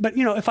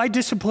if I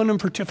disciplined them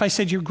if I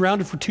said you're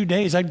grounded for 2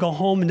 days, I'd go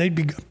home and they'd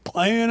be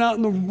playing out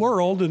in the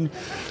world. And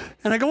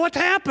I go, what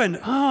happened?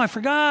 Oh, I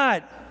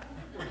forgot.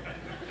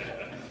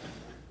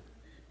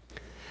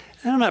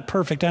 And I'm not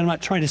perfect. I'm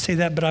not trying to say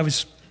that, but I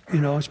was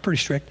pretty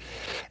strict.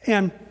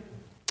 And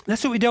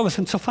that's what we dealt with.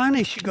 And so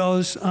finally she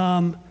goes,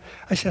 I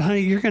said, honey,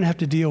 you're going to have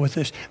to deal with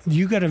this.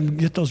 You got to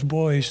get those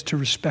boys to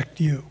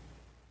respect you,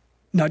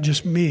 not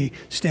just me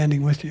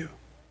standing with you.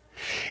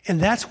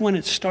 And that's when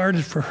it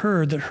started for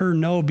her, that her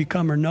no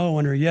became her no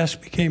and her yes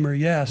became her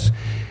yes.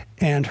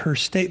 And her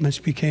statements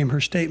became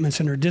her statements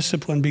and her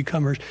discipline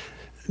became her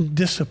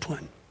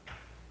discipline.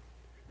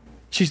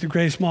 She's the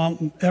greatest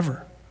mom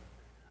ever.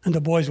 And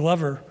the boys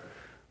love her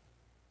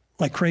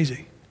like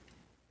crazy.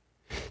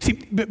 See,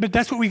 but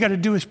that's what we got to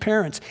do as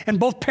parents. And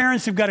both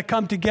parents have got to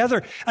come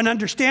together and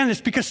understand this,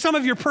 because some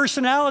of your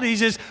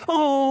personalities is, we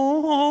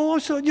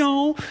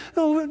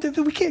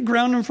can't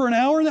ground them for an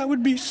hour. That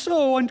would be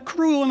so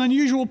cruel and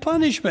unusual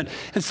punishment.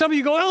 And some of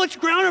you go, let's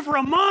ground them for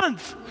a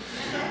month.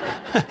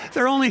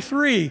 They're only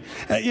 3,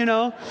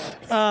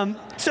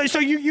 So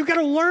you got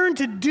to learn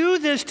to do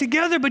this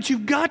together, but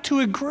you've got to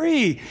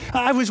agree.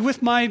 I was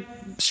with my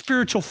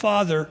spiritual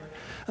father,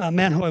 a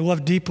man who I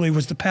love deeply,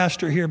 was the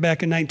pastor here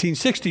back in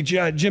 1960,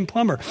 Jim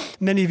Plummer.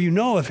 Many of you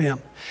know of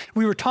him.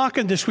 We were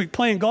talking this week,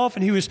 playing golf,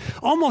 and he was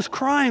almost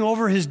crying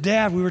over his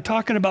dad. We were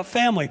talking about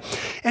family.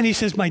 And he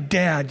says, my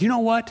dad, you know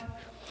what?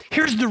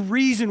 Here's the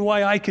reason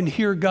why I can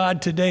hear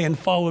God today and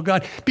follow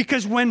God.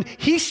 Because when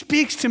he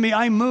speaks to me,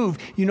 I move.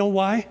 You know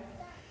why?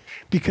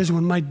 Because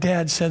when my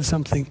dad said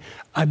something,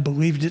 I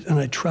believed it and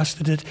I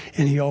trusted it,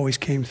 and he always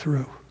came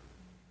through.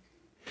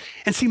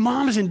 And see,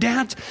 moms and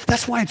dads,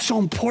 that's why it's so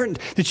important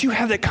that you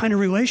have that kind of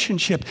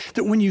relationship,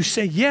 that when you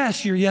say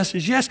yes, your yes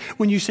is yes.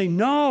 When you say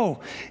no,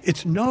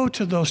 it's no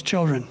to those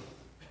children.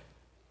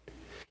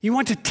 You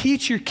want to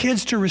teach your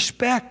kids to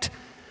respect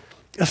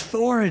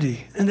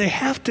authority, and they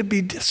have to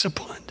be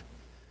disciplined.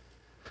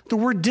 The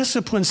word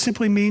discipline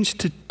simply means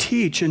to teach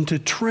teach and to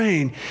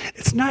train.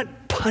 It's not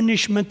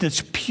punishment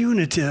that's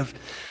punitive,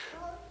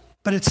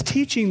 but it's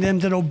teaching them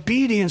that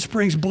obedience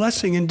brings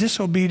blessing and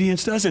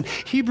disobedience doesn't.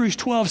 Hebrews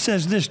 12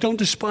 says this, don't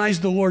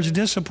despise the Lord's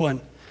discipline.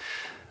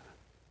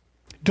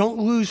 Don't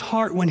lose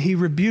heart when he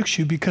rebukes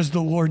you, because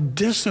the Lord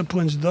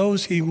disciplines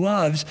those he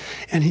loves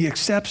and he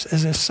accepts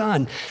as a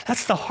son.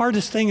 That's the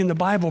hardest thing in the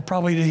Bible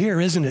probably to hear,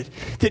 isn't it?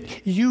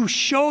 That you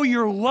show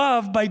your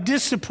love by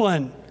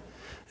discipline.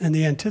 And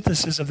the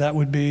antithesis of that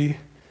would be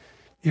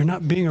you're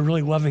not being a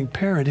really loving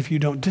parent if you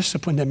don't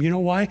discipline them. You know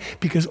why?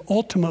 Because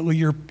ultimately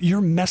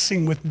you're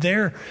messing with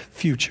their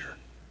future.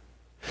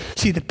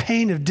 See, the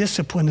pain of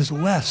discipline is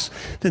less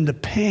than the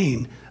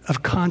pain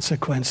of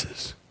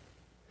consequences.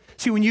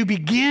 See, when you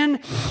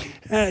begin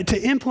to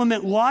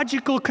implement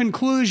logical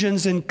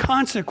conclusions and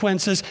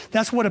consequences,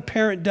 that's what a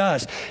parent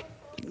does.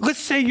 Let's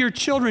say your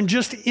children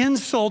just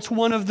insults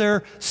one of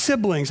their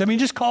siblings. I mean,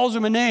 just calls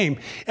them a name.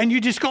 And you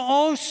just go,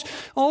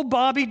 oh,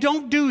 Bobby,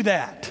 don't do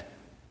that.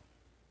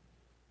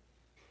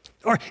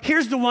 Or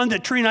here's the one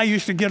that Trina and I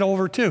used to get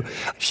over too.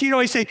 She'd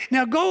always say,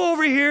 now go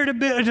over here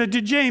to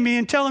Jamie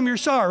and tell him you're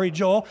sorry,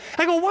 Joel.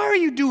 I go, why are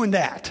you doing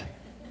that?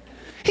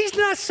 He's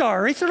not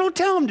sorry, so don't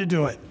tell him to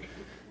do it.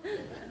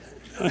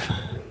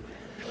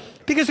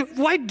 Because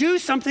why do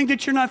something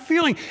that you're not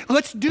feeling?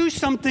 Let's do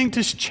something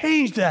to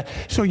change that.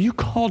 So you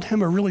called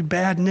him a really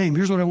bad name.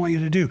 Here's what I want you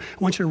to do. I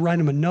want you to write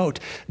him a note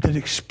that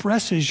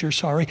expresses you're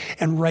sorry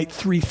and write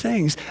 3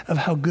 things of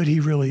how good he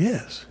really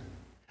is.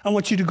 I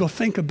want you to go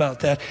think about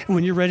that. And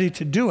when you're ready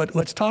to do it,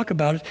 let's talk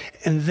about it.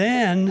 And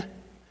then,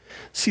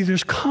 see,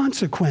 there's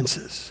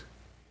consequences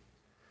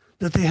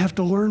that they have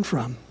to learn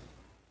from.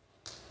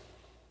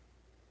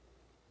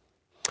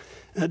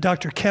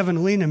 Dr.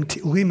 Kevin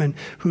Lehman,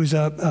 who's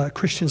a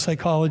Christian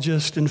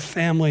psychologist and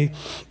family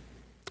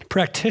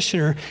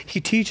practitioner, he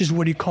teaches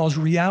what he calls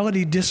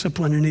reality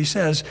discipline. And he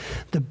says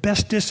the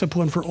best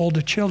discipline for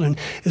older children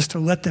is to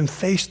let them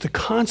face the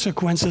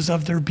consequences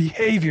of their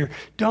behavior.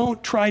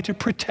 Don't try to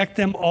protect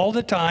them all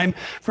the time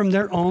from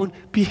their own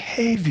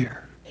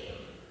behavior.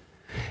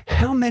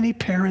 How many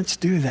parents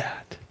do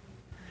that?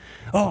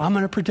 Oh, I'm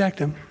going to protect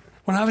them.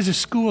 When I was a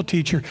school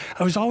teacher,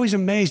 I was always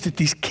amazed at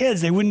these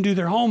kids. They wouldn't do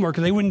their homework,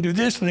 or they wouldn't do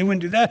this, or they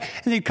wouldn't do that,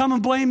 and they'd come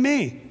and blame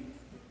me.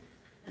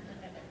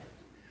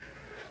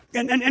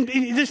 And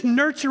this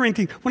nurturing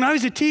thing. When I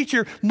was a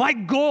teacher, my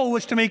goal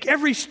was to make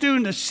every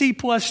student a C+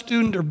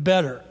 student or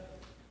better.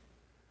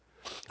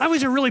 I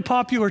was a really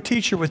popular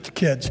teacher with the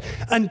kids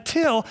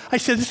until I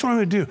said, this is what I'm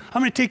going to do.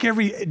 I'm going to take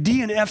every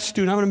D and F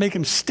student, I'm going to make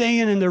them stay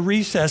in their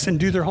recess and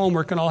do their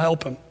homework, and I'll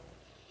help them.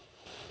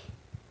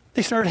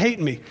 They started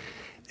hating me.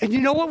 And you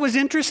know what was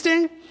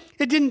interesting?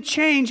 It didn't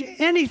change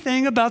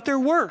anything about their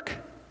work.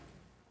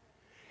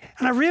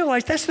 And I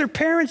realized that's their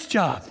parents'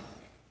 job.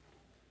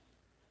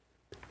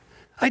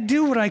 I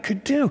do what I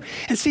could do.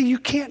 And see, you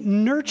can't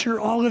nurture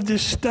all of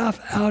this stuff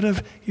out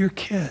of your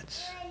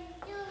kids.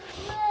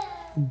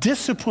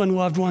 Discipline,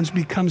 loved ones,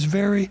 becomes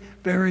very,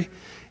 very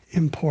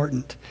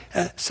important.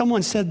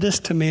 Someone said this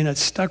to me, and it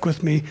stuck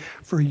with me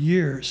for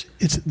years.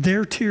 It's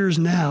their tears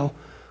now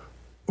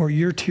or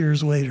your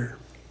tears later.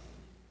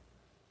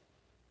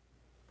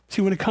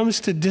 See, when it comes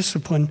to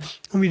discipline,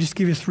 let me just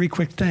give you 3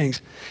 quick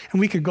things.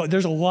 And we could go,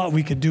 there's a lot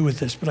we could do with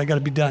this, but I got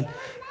to be done.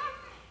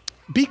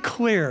 Be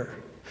clear.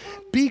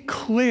 Be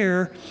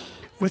clear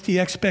with the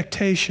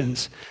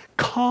expectations.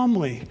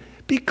 Calmly.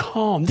 Be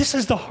calm. This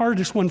is the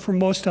hardest one for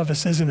most of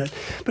us, isn't it?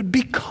 But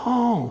be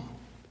calm.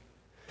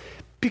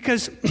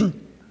 Because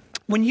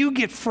when you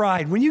get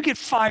fried, when you get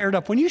fired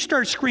up, when you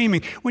start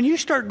screaming, when you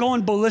start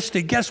going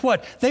ballistic, guess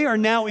what? They are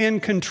now in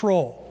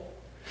control.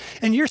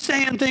 And you're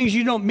saying things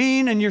you don't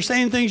mean, and you're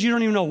saying things you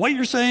don't even know what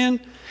you're saying,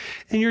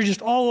 and you're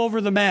just all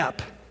over the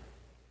map.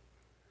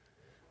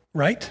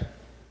 Right?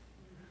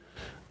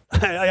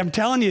 I'm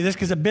telling you this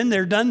because I've been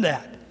there, done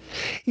that.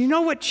 You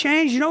know what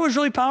changed? You know what's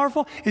really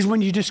powerful? Is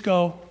when you just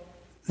go,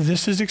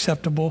 this is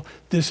acceptable,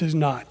 this is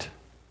not.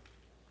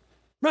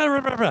 We're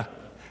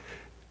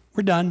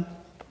done.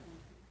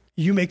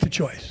 You make the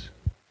choice.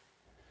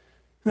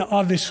 Now,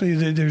 obviously,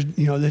 there's,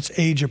 that's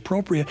age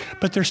appropriate,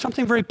 but there's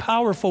something very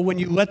powerful when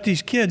you let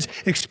these kids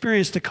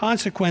experience the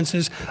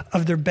consequences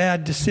of their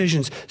bad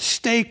decisions.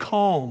 Stay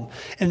calm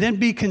and then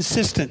be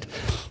consistent,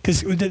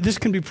 because this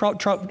can be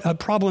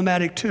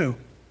problematic too.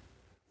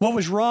 What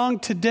was wrong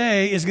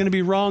today is going to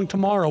be wrong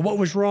tomorrow. What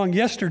was wrong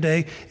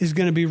yesterday is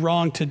going to be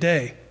wrong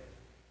today.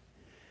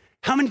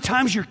 How many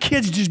times your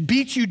kids just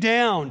beat you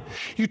down?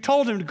 You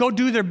told them to go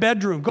do their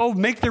bedroom, go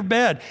make their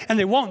bed, and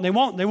they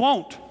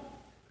won't.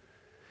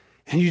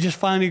 And you just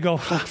finally go,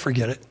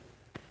 forget it.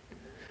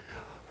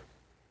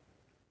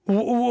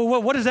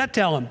 What does that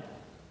tell them?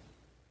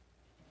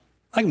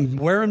 I can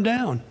wear them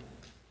down.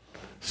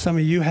 Some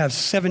of you have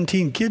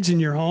 17 kids in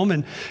your home,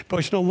 and boy,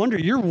 it's no wonder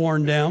you're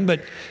worn down.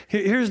 But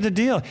here's the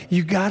deal.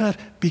 You got to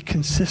be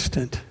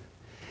consistent,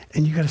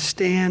 and you got to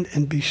stand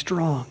and be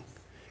strong.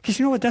 Because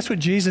you know what? That's what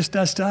Jesus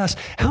does to us.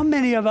 How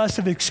many of us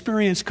have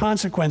experienced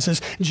consequences?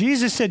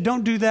 Jesus said,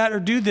 don't do that or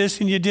do this,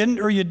 and you didn't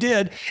or you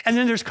did. And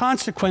then there's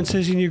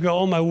consequences, and you go,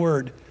 oh, my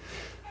word.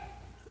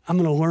 I'm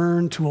going to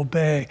learn to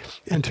obey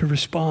and to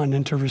respond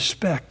and to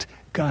respect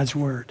God's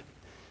word.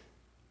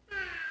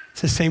 It's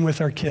the same with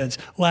our kids.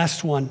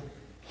 Last one,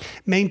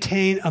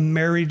 maintain a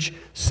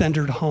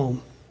marriage-centered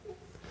home.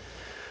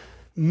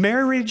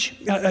 Marriage,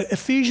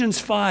 Ephesians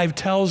 5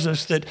 tells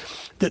us that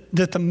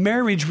the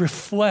marriage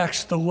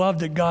reflects the love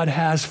that God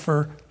has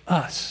for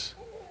us.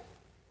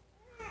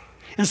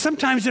 And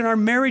sometimes in our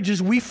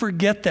marriages, we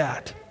forget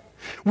that.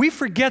 We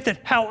forget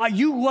that how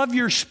you love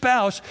your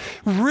spouse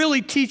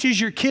really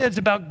teaches your kids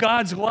about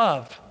God's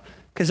love.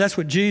 Because that's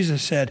what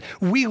Jesus said.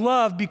 We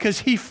love because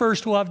he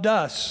first loved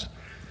us.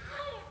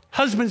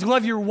 Husbands,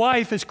 love your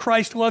wife as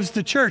Christ loves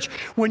the church.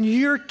 When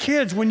your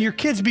kids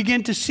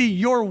begin to see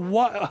your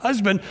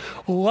husband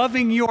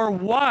loving your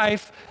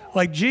wife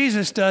like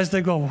Jesus does,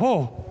 they go,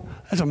 whoa,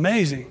 that's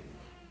amazing.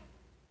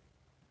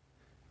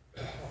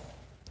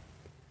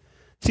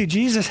 See,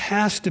 Jesus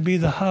has to be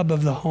the hub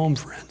of the home,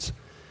 friends.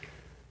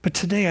 But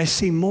today I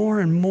see more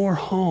and more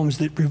homes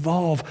that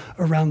revolve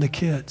around the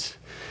kids.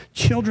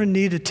 Children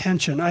need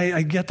attention.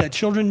 I get that.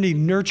 Children need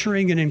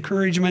nurturing and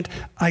encouragement.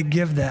 I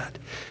give that.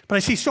 But I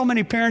see so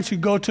many parents who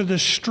go to the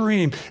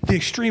extreme,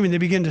 and they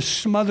begin to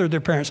smother their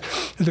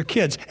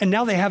kids. And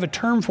now they have a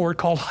term for it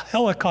called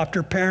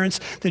helicopter parents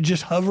that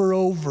just hover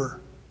over.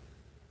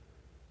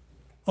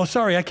 Oh,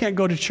 sorry, I can't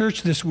go to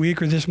church this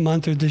week or this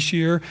month or this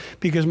year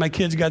because my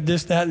kids got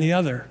this, that, and the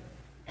other.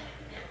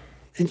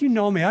 And you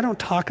know me, I don't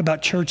talk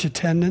about church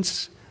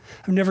attendance.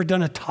 I've never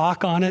done a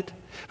talk on it.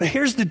 But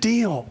here's the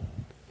deal.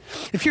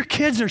 If your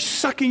kids are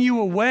sucking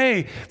you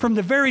away from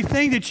the very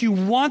thing that you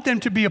want them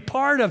to be a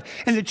part of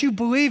and that you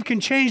believe can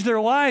change their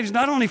lives,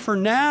 not only for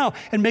now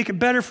and make it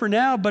better for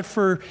now, but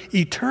for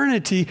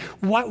eternity,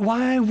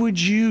 why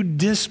would you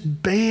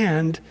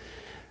disband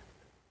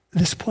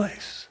this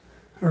place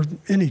or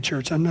any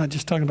church? I'm not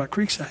just talking about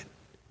Creekside.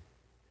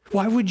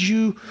 Why would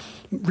you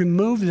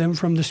remove them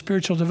from the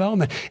spiritual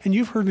development? And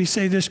you've heard me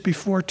say this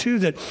before too,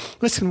 that,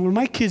 listen, when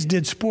my kids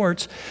did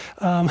sports,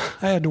 I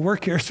had to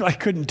work here, so I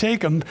couldn't take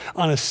them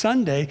on a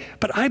Sunday,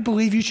 but I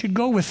believe you should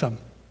go with them.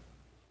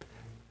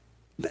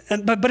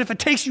 But if it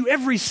takes you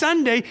every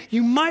Sunday,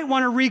 you might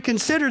want to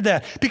reconsider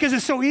that, because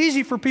it's so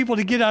easy for people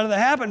to get out of the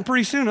habit, and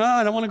pretty soon,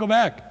 I don't want to go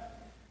back.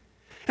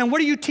 And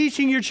what are you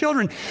teaching your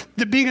children?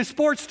 That being a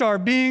sports star,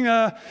 being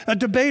a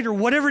debater,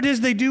 whatever it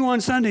is they do on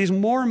Sunday is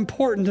more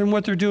important than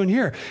what they're doing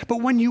here.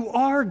 But when you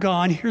are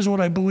gone, here's what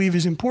I believe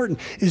is important,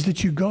 is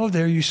that you go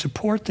there, you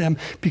support them,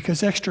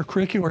 because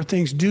extracurricular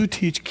things do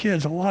teach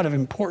kids a lot of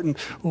important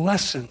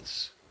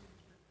lessons.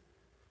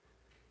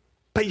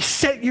 But you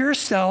set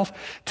yourself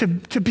to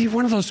be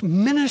one of those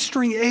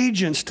ministering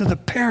agents to the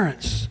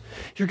parents.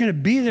 You're going to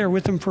be there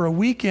with them for a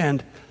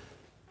weekend.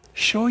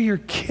 Show your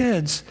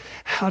kids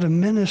how to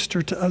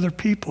minister to other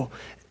people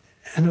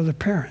and other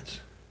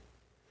parents.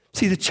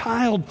 See, the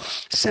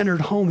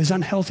child-centered home is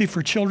unhealthy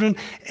for children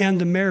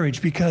and the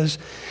marriage, because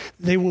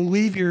they will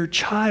leave your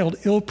child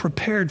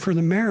ill-prepared for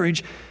the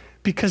marriage,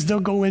 because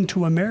they'll go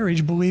into a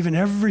marriage believing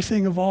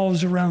everything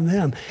evolves around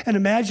them. And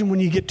imagine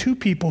when you get two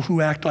people who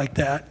act like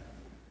that.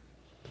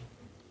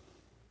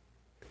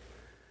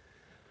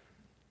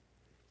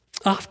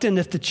 Often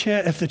if the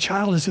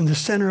child is in the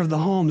center of the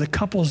home, the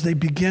couples, they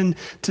begin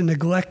to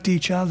neglect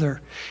each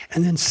other.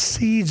 And then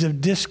seeds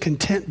of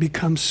discontent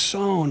become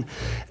sown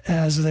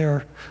as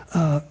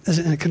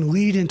it can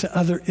lead into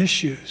other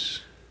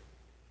issues.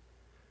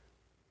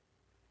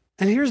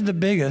 And here's the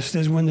biggest,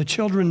 is when the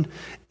children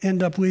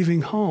end up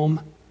leaving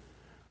home,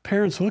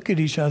 parents look at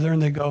each other and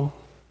they go,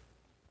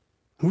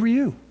 who are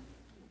you?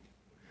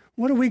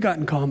 What have we got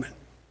in common?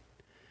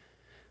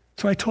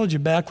 So I told you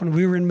back when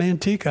we were in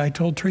Manteca, I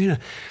told Trina,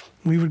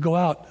 we would go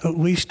out at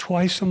least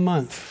twice a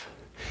month.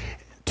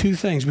 Two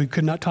things. We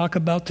could not talk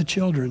about the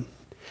children.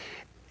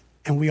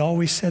 And we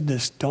always said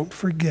this, don't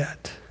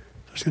forget,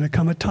 there's going to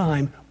come a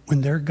time when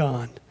they're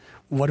gone.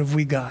 What have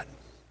we got?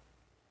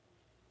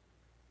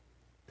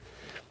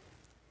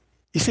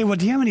 You say, well,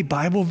 do you have any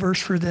Bible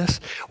verse for this?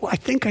 Well, I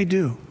think I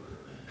do.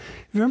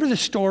 Remember the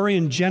story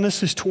in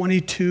Genesis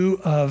 22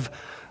 of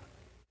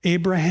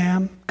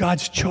Abraham,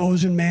 God's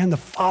chosen man, the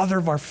father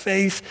of our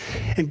faith.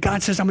 And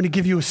God says, I'm going to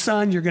give you a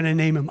son. You're going to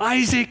name him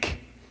Isaac.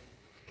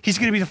 He's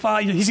going to be the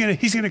father. He's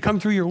going to come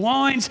through your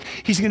loins.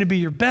 He's going to be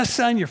your best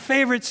son, your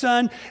favorite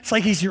son. It's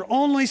like he's your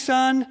only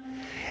son.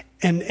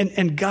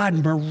 And God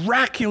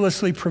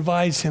miraculously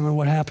provides him. And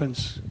what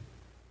happens?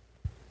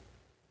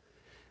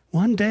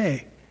 One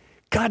day,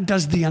 God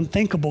does the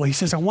unthinkable. He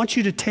says, I want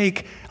you to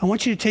take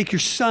your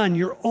son,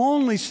 your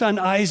only son,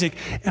 Isaac,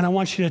 and I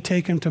want you to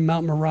take him to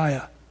Mount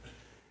Moriah,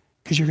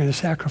 because you're going to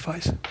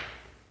sacrifice him.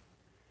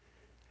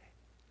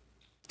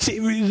 See,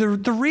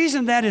 the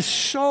reason that is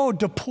so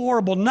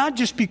deplorable, not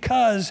just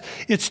because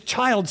it's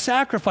child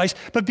sacrifice,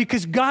 but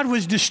because God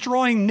was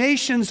destroying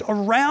nations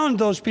around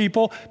those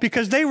people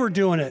because they were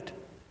doing it.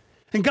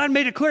 And God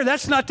made it clear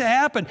that's not to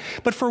happen.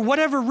 But for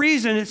whatever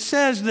reason, it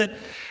says that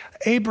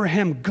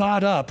Abraham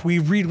got up. We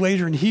read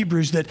later in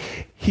Hebrews that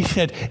he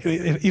said,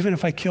 even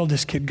if I kill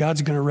this kid,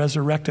 God's going to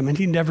resurrect him. And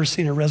he'd never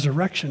seen a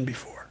resurrection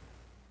before.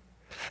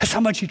 That's how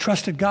much he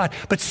trusted God.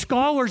 But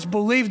scholars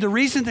believe the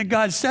reason that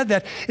God said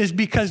that is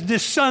because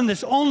this son,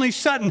 this only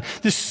son,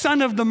 this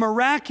son of the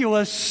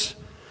miraculous,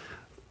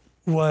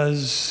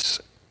 was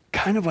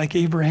kind of like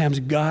Abraham's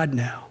God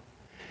now.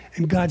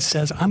 And God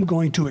says, I'm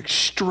going to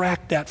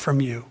extract that from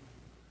you.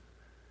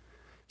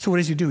 So what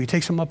does he do? He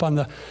takes him up on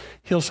the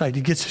hillside.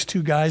 He gets his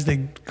two guys. They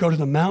go to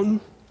the mountain.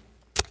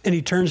 And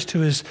he turns to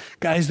his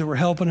guys that were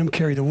helping him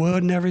carry the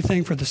wood and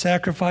everything for the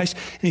sacrifice.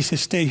 And he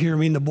says, stay here,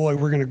 me and the boy,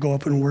 we're going to go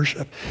up and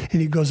worship.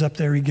 And he goes up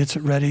there, he gets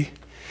it ready.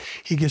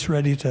 He gets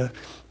ready to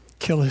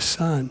kill his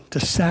son, to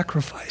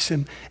sacrifice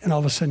him. And all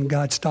of a sudden,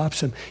 God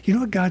stops him. You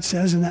know what God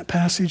says in that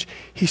passage?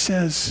 He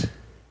says,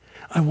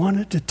 I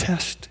wanted to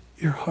test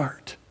your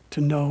heart,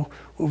 to know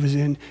what was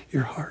in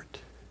your heart.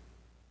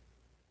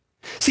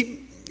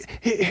 See,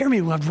 hear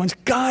me, loved ones.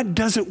 God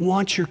doesn't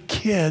want your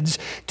kids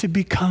to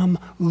become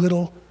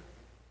little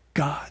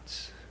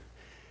gods.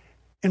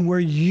 And where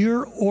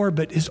your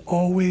orbit is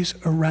always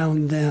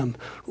around them.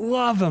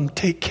 Love them,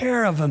 take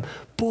care of them,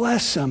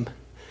 bless them.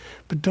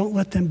 But don't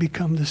let them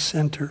become the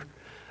center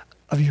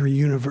of your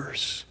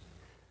universe.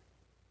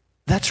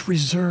 That's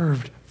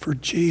reserved for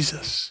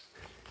Jesus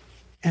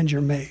and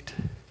your mate,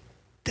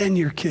 then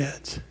your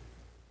kids.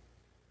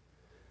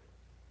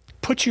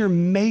 Put your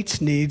mate's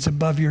needs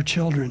above your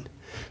children.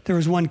 There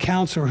was one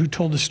counselor who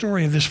told the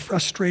story of this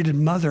frustrated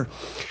mother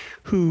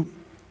who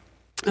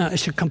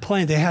she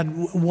complained. They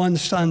had one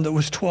son that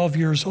was 12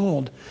 years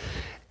old,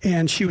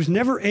 and she was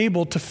never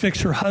able to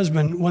fix her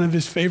husband one of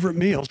his favorite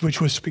meals, which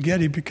was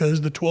spaghetti,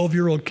 because the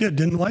 12-year-old kid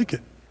didn't like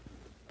it.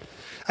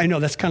 I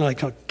know that's kind of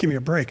like, oh, give me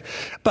a break.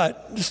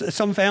 But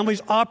some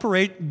families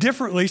operate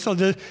differently. So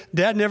the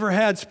dad never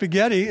had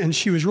spaghetti, and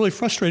she was really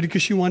frustrated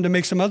because she wanted to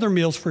make some other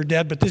meals for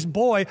dad. But this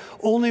boy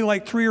only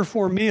liked 3 or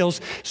 4 meals.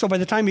 So by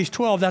the time he's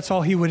 12, that's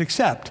all he would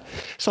accept.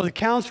 So the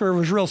counselor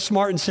was real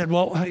smart and said,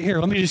 well, here,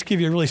 let me just give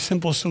you a really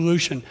simple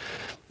solution.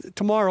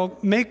 Tomorrow,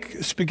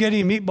 make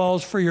spaghetti and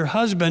meatballs for your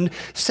husband,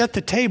 set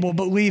the table,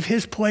 but leave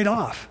his plate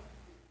off.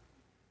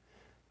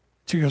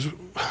 She goes,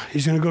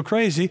 he's going to go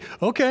crazy.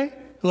 Okay.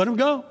 Let him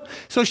go.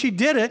 So she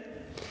did it.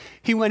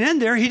 He went in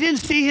there. He didn't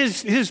see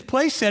his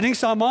place setting,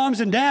 saw moms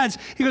and dads.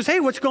 He goes,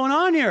 hey, what's going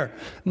on here?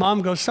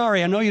 Mom goes,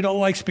 sorry, I know you don't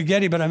like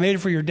spaghetti, but I made it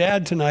for your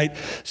dad tonight,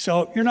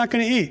 so you're not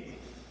going to eat.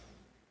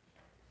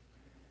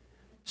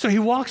 So he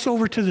walks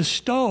over to the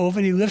stove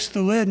and he lifts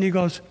the lid and he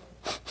goes,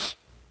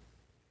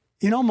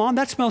 you know, Mom,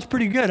 that smells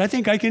pretty good. I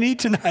think I can eat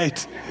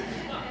tonight.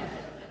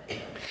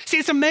 See,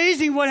 it's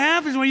amazing what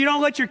happens when you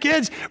don't let your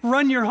kids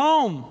run your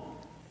home.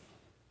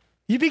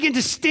 You begin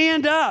to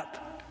stand up.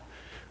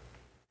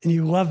 And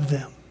you love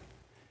them,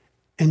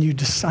 and you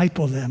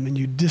disciple them, and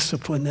you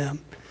discipline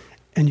them,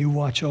 and you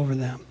watch over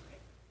them.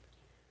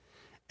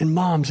 And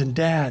moms and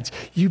dads,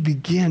 you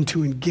begin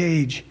to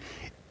engage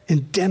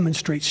and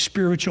demonstrate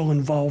spiritual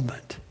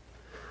involvement.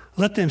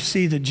 Let them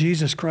see that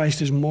Jesus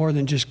Christ is more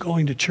than just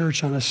going to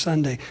church on a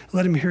Sunday.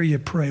 Let them hear you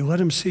pray. Let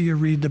them see you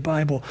read the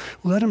Bible.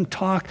 Let them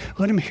talk.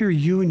 Let them hear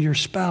you and your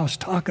spouse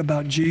talk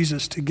about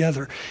Jesus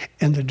together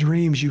and the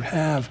dreams you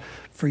have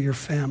for your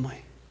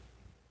family.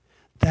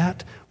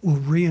 That will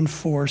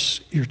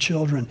reinforce your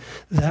children.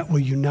 That will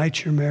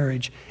unite your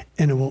marriage,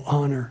 and it will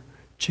honor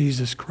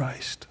Jesus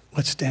Christ.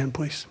 Let's stand,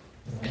 please.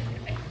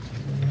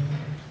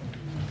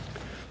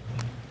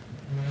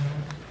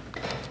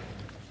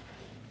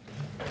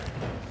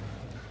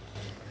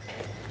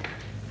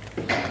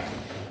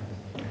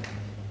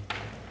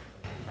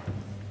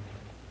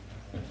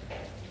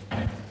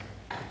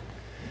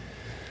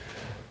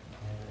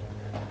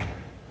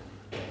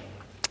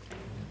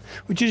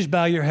 Would you just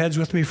bow your heads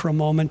with me for a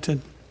moment?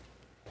 And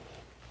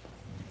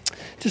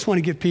just want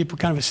to give people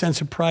kind of a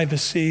sense of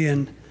privacy.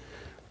 And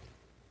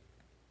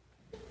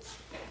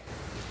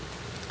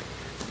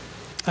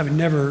I would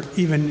never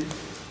even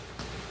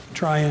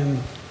try and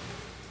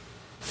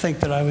think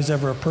that I was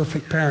ever a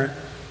perfect parent.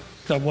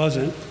 I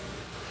wasn't.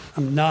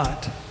 I'm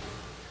not.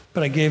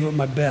 But I gave it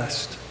my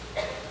best.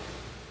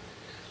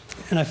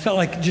 And I felt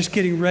like just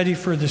getting ready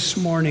for this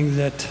morning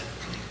that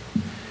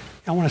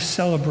I want to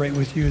celebrate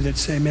with you that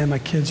say, man, my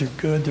kids are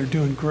good. They're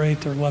doing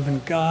great. They're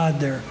loving God.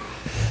 They're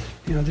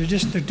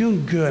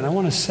doing good. I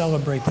want to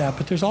celebrate that.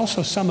 But there's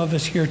also some of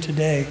us here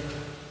today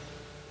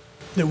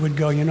that would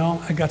go,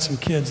 I got some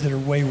kids that are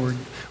wayward,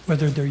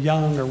 whether they're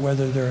young or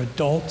whether they're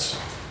adults.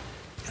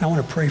 And I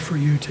want to pray for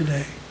you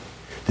today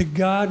that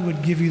God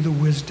would give you the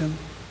wisdom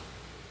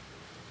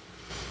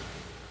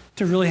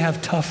to really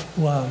have tough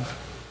love,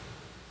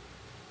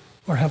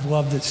 or have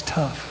love that's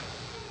tough,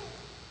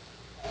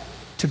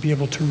 to be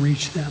able to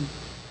reach them,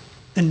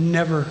 and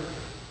never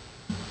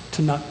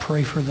to not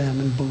pray for them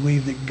and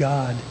believe that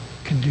God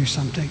can do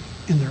something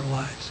in their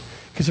lives.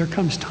 Because there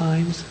comes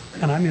times,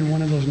 and I'm in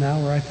one of those now,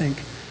 where I think,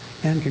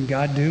 man, can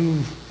God do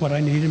what I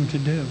need him to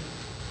do?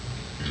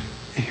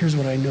 And here's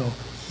what I know.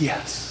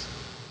 Yes.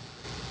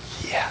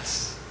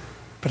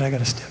 But I got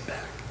to step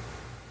back.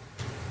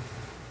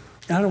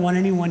 And I don't want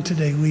anyone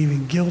today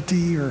leaving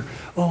guilty or,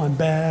 oh, I'm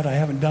bad, I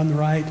haven't done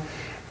right.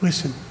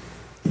 Listen,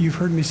 you've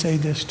heard me say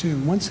this too.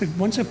 Once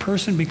a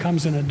person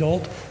becomes an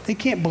adult, they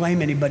can't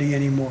blame anybody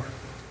anymore.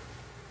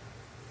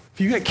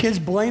 If you got kids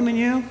blaming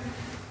you,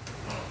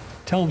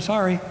 tell them,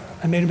 sorry,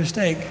 I made a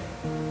mistake.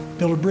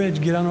 Build a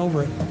bridge, get on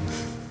over it.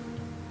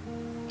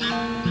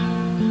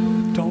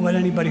 Don't let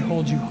anybody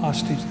hold you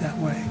hostage that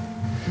way.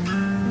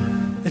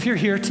 If you're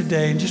here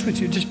today, and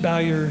just bow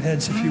your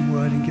heads if you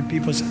would and give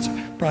people a sense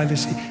of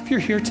privacy. If you're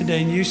here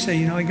today and you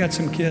say, I got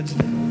some kids,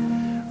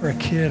 or a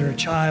kid or a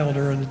child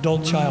or an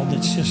adult child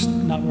that's just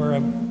not where I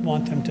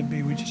want them to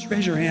be, would you just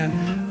raise your hand?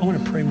 I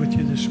want to pray with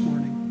you this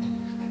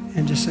morning.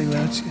 And just say,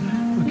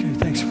 okay,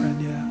 thanks,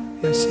 friend.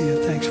 Yeah, I see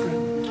you. Thanks,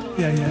 friend.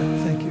 Yeah,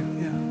 thank you.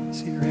 Yeah, I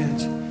see your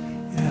hands.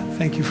 Yeah,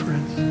 thank you,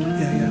 friends.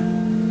 Yeah.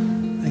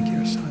 Thank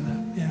you, I saw that.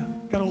 Yeah,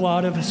 got a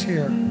lot of us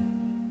here.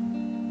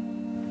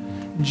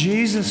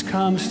 Jesus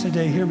comes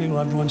today, hear me,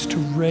 loved ones, to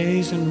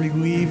raise and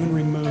relieve and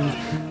remove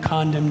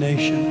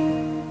condemnation.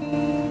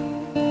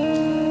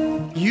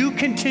 You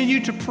continue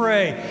to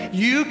pray,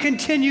 you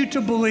continue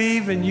to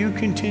believe, and you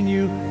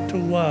continue to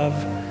love,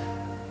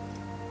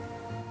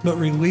 but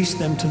release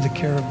them to the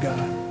care of God.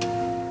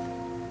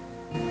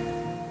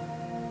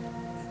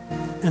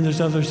 And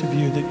there's others of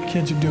you that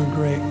kids are doing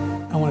great.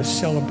 I want to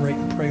celebrate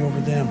and pray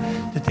over them,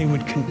 that they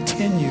would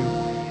continue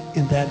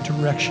in that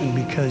direction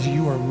because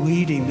you are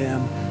leading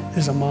them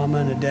as a mama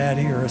and a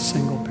daddy or a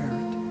single parent.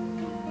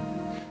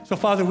 So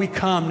Father, we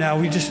come now,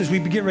 as we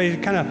get ready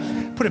to kind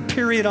of put a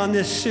period on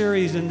this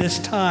series and this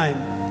time.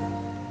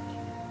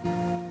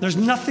 There's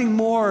nothing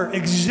more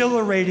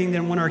exhilarating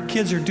than when our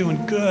kids are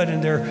doing good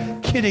and they're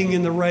kidding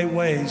in the right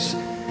ways.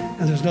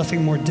 And there's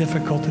nothing more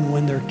difficult than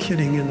when they're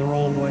kidding in the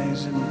wrong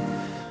ways.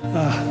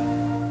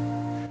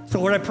 So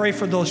Lord, I pray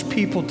for those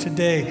people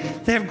today.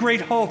 They have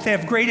great hope. They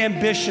have great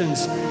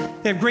ambitions.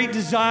 They have great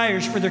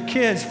desires for their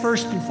kids,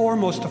 first and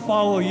foremost, to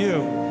follow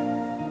you,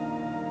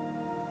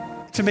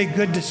 to make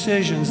good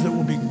decisions that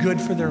will be good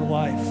for their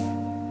life.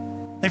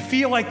 They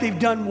feel like they've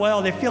done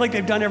well. They feel like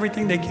they've done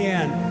everything they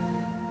can.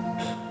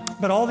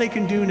 But all we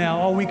can do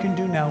now,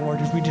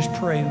 Lord, is we just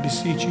pray and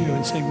beseech you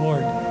and say,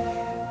 Lord,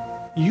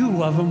 you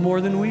love them more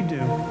than we do.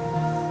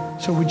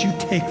 So would you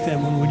take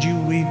them and would you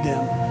lead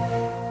them?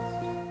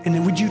 And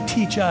then would you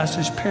teach us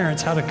as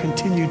parents how to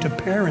continue to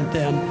parent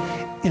them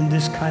in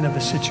this kind of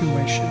a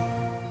situation?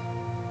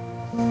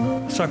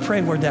 So I pray,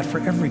 Lord, that for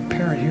every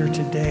parent here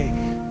today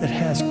that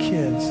has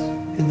kids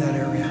in that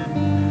area.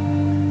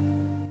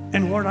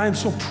 And Lord, I am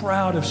so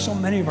proud of so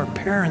many of our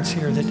parents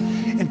here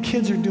and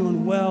kids are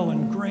doing well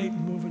and great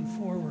and moving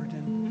forward.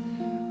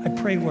 And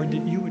I pray, Lord,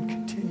 that you would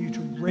continue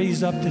to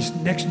raise up this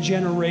next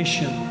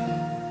generation,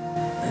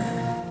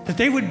 that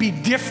they would be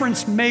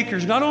difference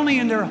makers, not only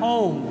in their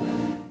home,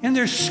 in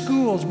their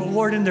schools, but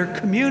Lord, in their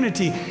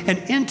community and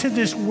into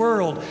this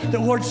world. That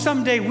Lord,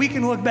 someday we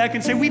can look back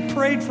and say, we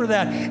prayed for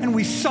that and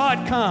we saw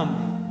it come.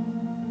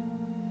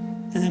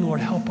 And then Lord,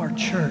 help our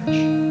church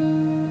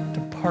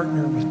to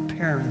partner with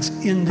parents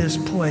in this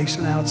place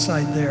and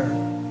outside there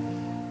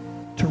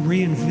to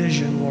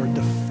re-envision, Lord,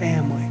 the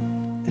family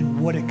and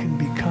what it can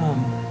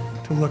become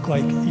to look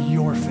like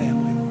your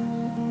family,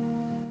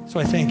 Lord. So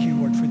I thank you,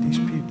 Lord, for these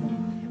people.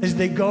 As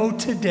they go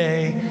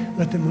today,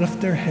 let them lift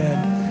their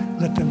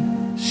head, let them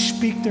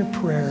speak their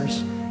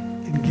prayers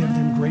and give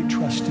them great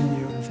trust in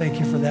you. And thank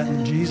you for that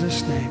in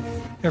Jesus' name.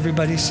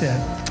 Everybody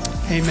said,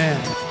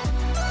 amen.